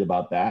excited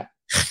about that.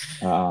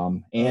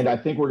 And I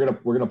think we're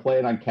gonna play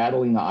it on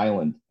Catalina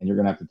Island, and you're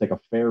gonna have to take a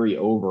ferry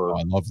over. Oh,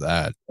 I love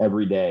that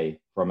every day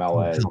from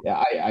LA.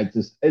 Yeah,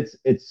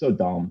 it's so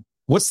dumb.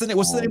 What's the name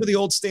of the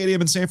old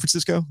stadium in San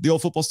Francisco? The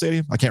old football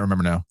stadium? I can't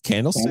remember now.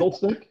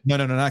 Candlestick? No,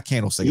 not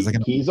Candlestick. It's like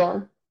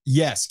Kezar?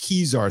 Yes,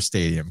 Kezar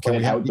Stadium. Can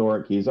we outdoor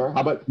at Kezar?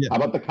 How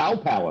about the Cow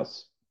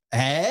Palace?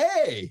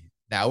 Hey,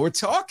 now we're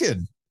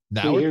talking.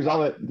 Here's all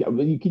that.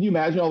 Can you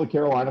imagine all the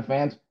Carolina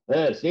fans?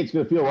 State's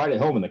gonna feel right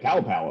at home in the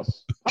Cow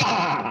Palace.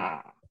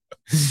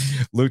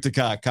 Luke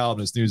DeCock,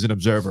 columnist, News and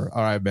Observer.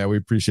 All right, man. We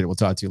appreciate it. We'll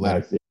talk to you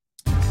later.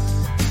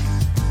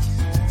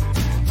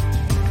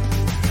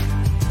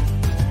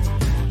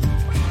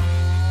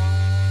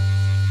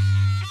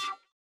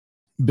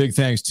 Big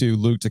thanks to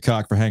Luke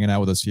DeCock for hanging out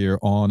with us here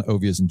on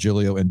Ovias and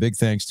Giglio. And big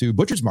thanks to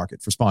Butcher's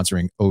Market for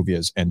sponsoring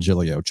Ovias and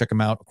Giglio. Check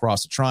them out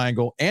across the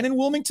triangle and in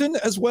Wilmington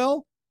as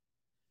well.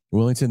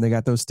 Wilmington, they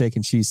got those steak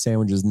and cheese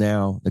sandwiches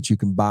now that you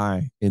can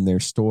buy in their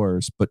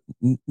stores. But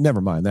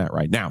never mind that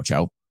right now,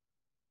 Joe.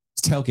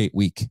 It's tailgate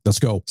week. Let's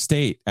go.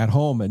 State at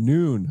home at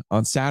noon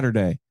on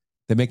Saturday.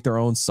 They make their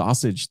own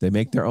sausage. They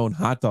make their own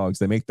hot dogs.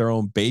 They make their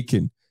own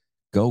bacon.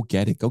 Go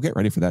get it. Go get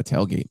ready for that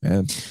tailgate,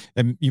 man.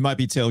 And you might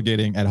be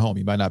tailgating at home.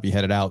 You might not be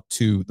headed out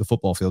to the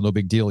football field. No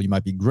big deal. You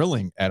might be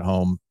grilling at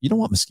home. You don't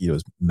want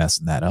mosquitoes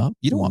messing that up.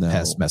 You don't want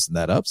pests messing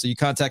that up. So you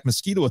contact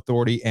Mosquito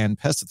Authority and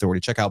Pest Authority.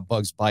 Check out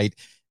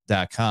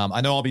bugsbite.com. I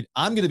know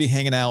I'm going to be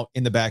hanging out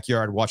in the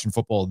backyard watching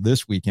football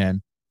this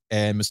weekend.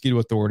 And Mosquito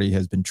Authority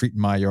has been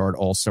treating my yard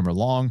all summer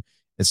long.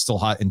 It's still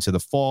hot into the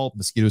fall.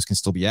 Mosquitoes can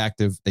still be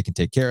active. They can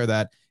take care of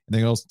that. And they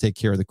can also take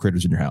care of the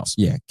critters in your house.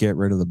 Yeah, get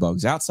rid of the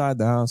bugs outside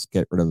the house.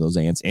 Get rid of those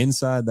ants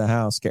inside the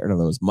house. Get rid of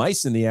those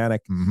mice in the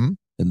attic. Mm-hmm.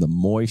 And the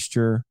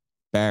moisture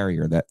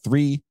barrier, that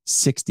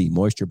 360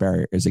 moisture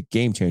barrier, is a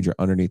game changer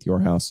underneath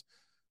your house.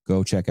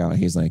 Go check out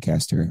Hayes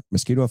Lancaster,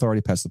 Mosquito Authority,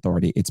 Pest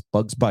Authority. It's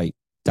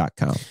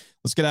bugsbite.com.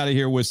 Let's get out of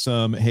here with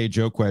some Hey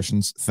Joe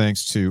questions.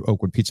 Thanks to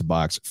Oakwood Pizza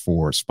Box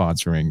for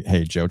sponsoring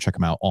Hey Joe. Check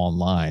them out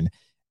online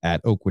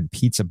at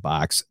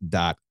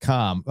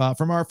oakwoodpizzabox.com.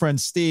 From our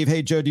friend Steve.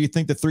 Hey, Joe, do you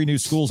think the 3 new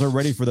schools are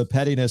ready for the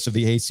pettiness of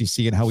the ACC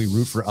and how we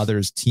root for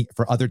other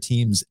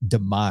teams'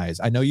 demise?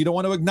 I know you don't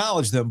want to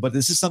acknowledge them, but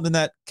this is something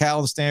that Cal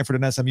and Stanford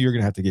and SMU are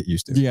going to have to get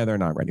used to. Yeah, they're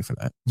not ready for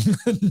that.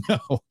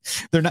 No,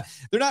 they're not.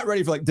 They're not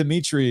ready for, like,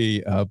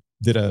 Dimitri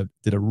did a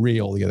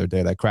reel the other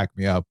day that cracked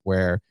me up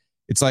where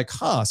it's like,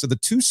 so the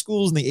 2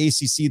 schools in the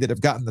ACC that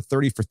have gotten the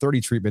 30 for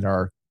 30 treatment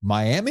are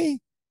Miami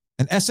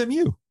and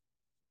SMU.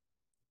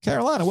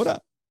 Carolina, what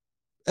up?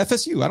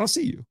 FSU, I don't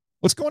see you.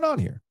 What's going on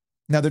here?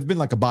 Now, there's been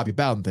like a Bobby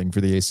Bowden thing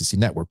for the ACC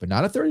network, but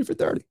not a 30 for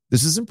 30.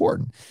 This is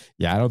important.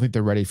 Yeah, I don't think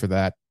they're ready for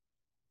that.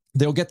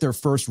 They'll get their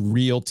first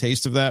real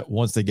taste of that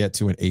once they get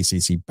to an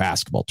ACC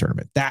basketball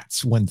tournament.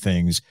 That's when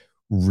things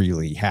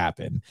really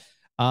happen.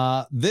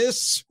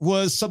 This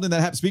was something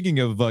that happened. Speaking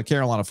of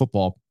Carolina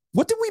football,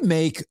 what did we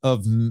make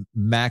of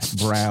Max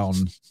Brown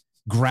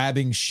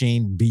grabbing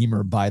Shane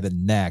Beamer by the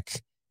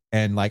neck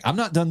and like, I'm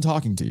not done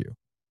talking to you?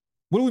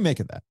 What do we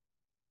make of that?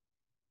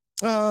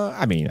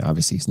 I mean,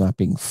 obviously he's not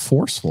being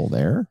forceful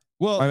there.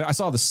 Well, I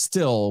saw the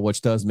still, which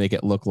does make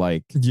it look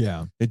like,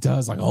 yeah, it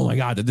does. Like, oh my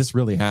God, did this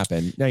really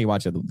happen? Now you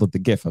watch it, the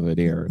GIF of it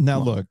here. Now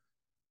look,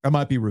 I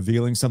might be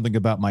revealing something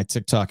about my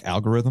TikTok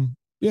algorithm.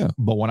 Yeah.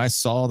 But when I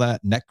saw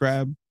that neck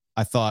grab,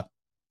 I thought,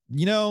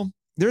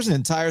 there's an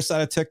entire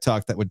side of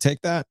TikTok that would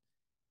take that,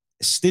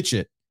 stitch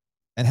it,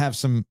 and have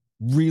some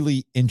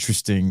really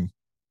interesting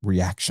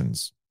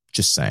reactions.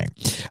 Just saying.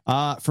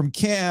 From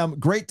Cam,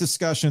 great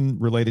discussion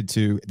related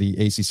to the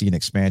ACC and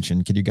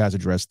expansion. Can you guys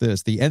address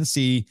this? The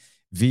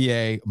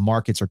NCVA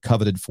markets are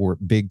coveted for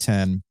Big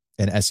Ten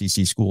and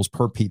SEC schools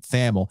per Pete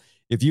Thamel.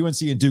 If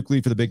UNC and Duke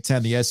lead for the Big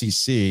Ten, the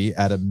SEC,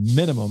 at a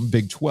minimum,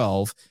 Big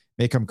 12,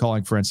 may come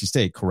calling for NC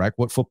State, correct?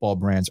 What football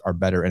brands are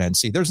better in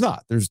NC? There's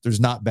not. There's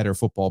not better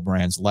football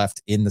brands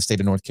left in the state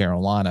of North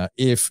Carolina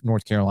if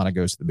North Carolina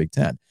goes to the Big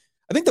Ten.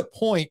 I think the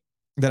point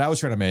that I was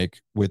trying to make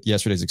with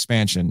yesterday's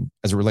expansion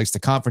as it relates to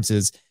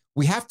conferences,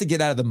 we have to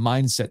get out of the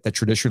mindset that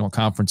traditional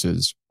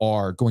conferences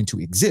are going to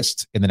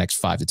exist in the next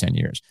 5 to 10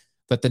 years.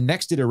 That the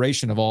next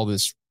iteration of all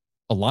this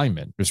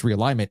alignment, this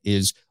realignment,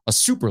 is a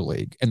super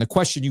league. And the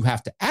question you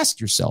have to ask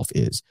yourself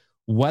is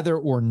whether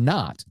or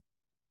not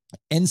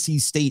NC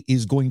State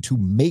is going to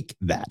make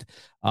that,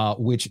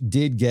 which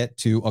did get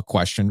to a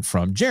question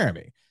from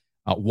Jeremy.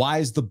 Why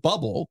is the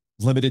bubble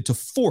limited to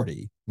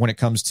 40 when it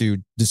comes to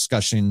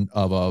discussion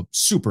of a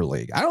super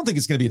league? I don't think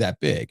it's going to be that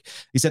big.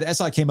 He said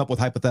SI came up with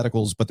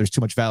hypotheticals, but there's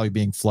too much value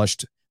being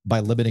flushed by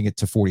limiting it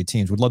to 40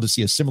 teams. Would love to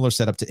see a similar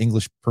setup to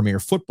English Premier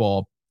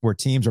Football where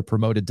teams are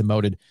promoted,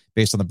 demoted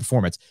based on the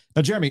performance.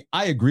 Now, Jeremy,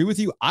 I agree with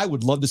you. I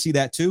would love to see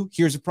that too.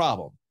 Here's a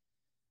problem.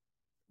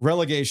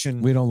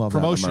 Relegation, we don't love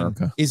promotion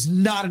is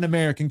not an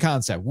American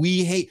concept.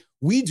 We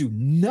do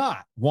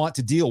not want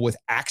to deal with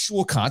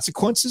actual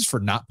consequences for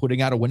not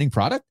putting out a winning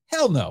product.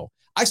 Hell no.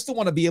 I still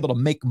want to be able to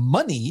make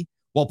money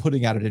while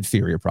putting out an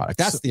inferior product.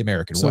 That's the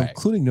American way.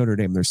 Including Notre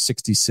Dame, there's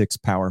 66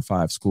 Power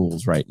 5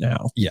 schools right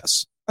now.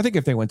 Yes. I think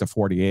if they went to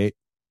 48,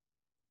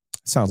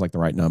 sounds like the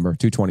right number,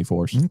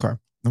 224s.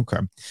 Okay.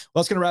 Well,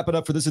 that's going to wrap it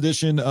up for this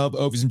edition of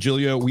Ovies and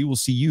Giglio. We will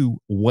see you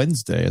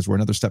Wednesday as we're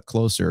another step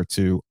closer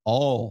to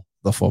all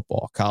the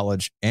football,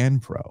 college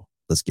and pro.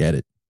 Let's get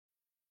it.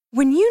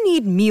 When you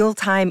need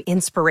mealtime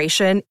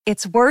inspiration,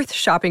 it's worth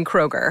shopping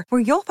Kroger, where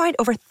you'll find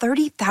over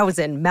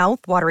 30,000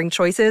 mouth-watering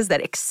choices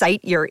that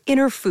excite your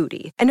inner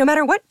foodie. And no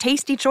matter what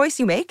tasty choice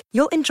you make,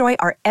 you'll enjoy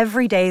our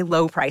everyday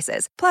low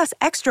prices, plus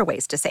extra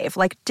ways to save,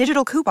 like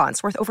digital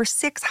coupons worth over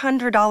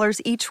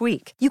 $600 each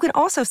week. You can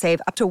also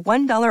save up to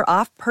 $1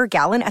 off per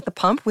gallon at the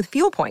pump with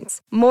fuel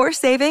points. More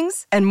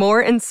savings and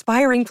more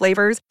inspiring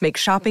flavors make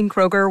shopping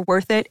Kroger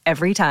worth it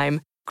every time.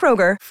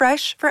 Kroger,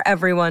 fresh for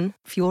everyone.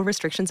 Fuel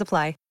restrictions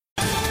apply.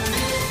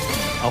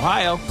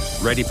 Ohio,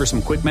 ready for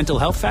some quick mental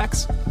health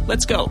facts?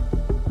 Let's go.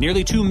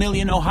 Nearly 2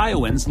 million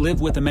Ohioans live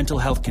with a mental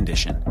health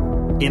condition.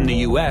 In the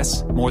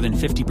U.S., more than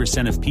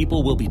 50% of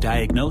people will be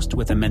diagnosed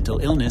with a mental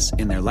illness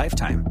in their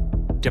lifetime.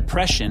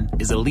 Depression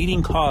is a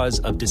leading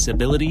cause of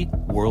disability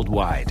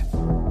worldwide.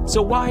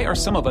 So why are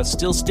some of us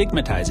still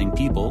stigmatizing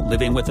people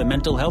living with a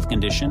mental health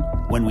condition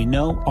when we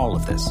know all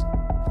of this?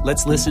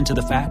 Let's listen to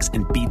the facts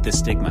and beat the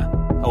stigma.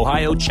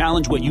 Ohio,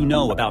 challenge what you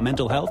know about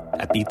mental health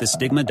at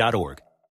beatthestigma.org.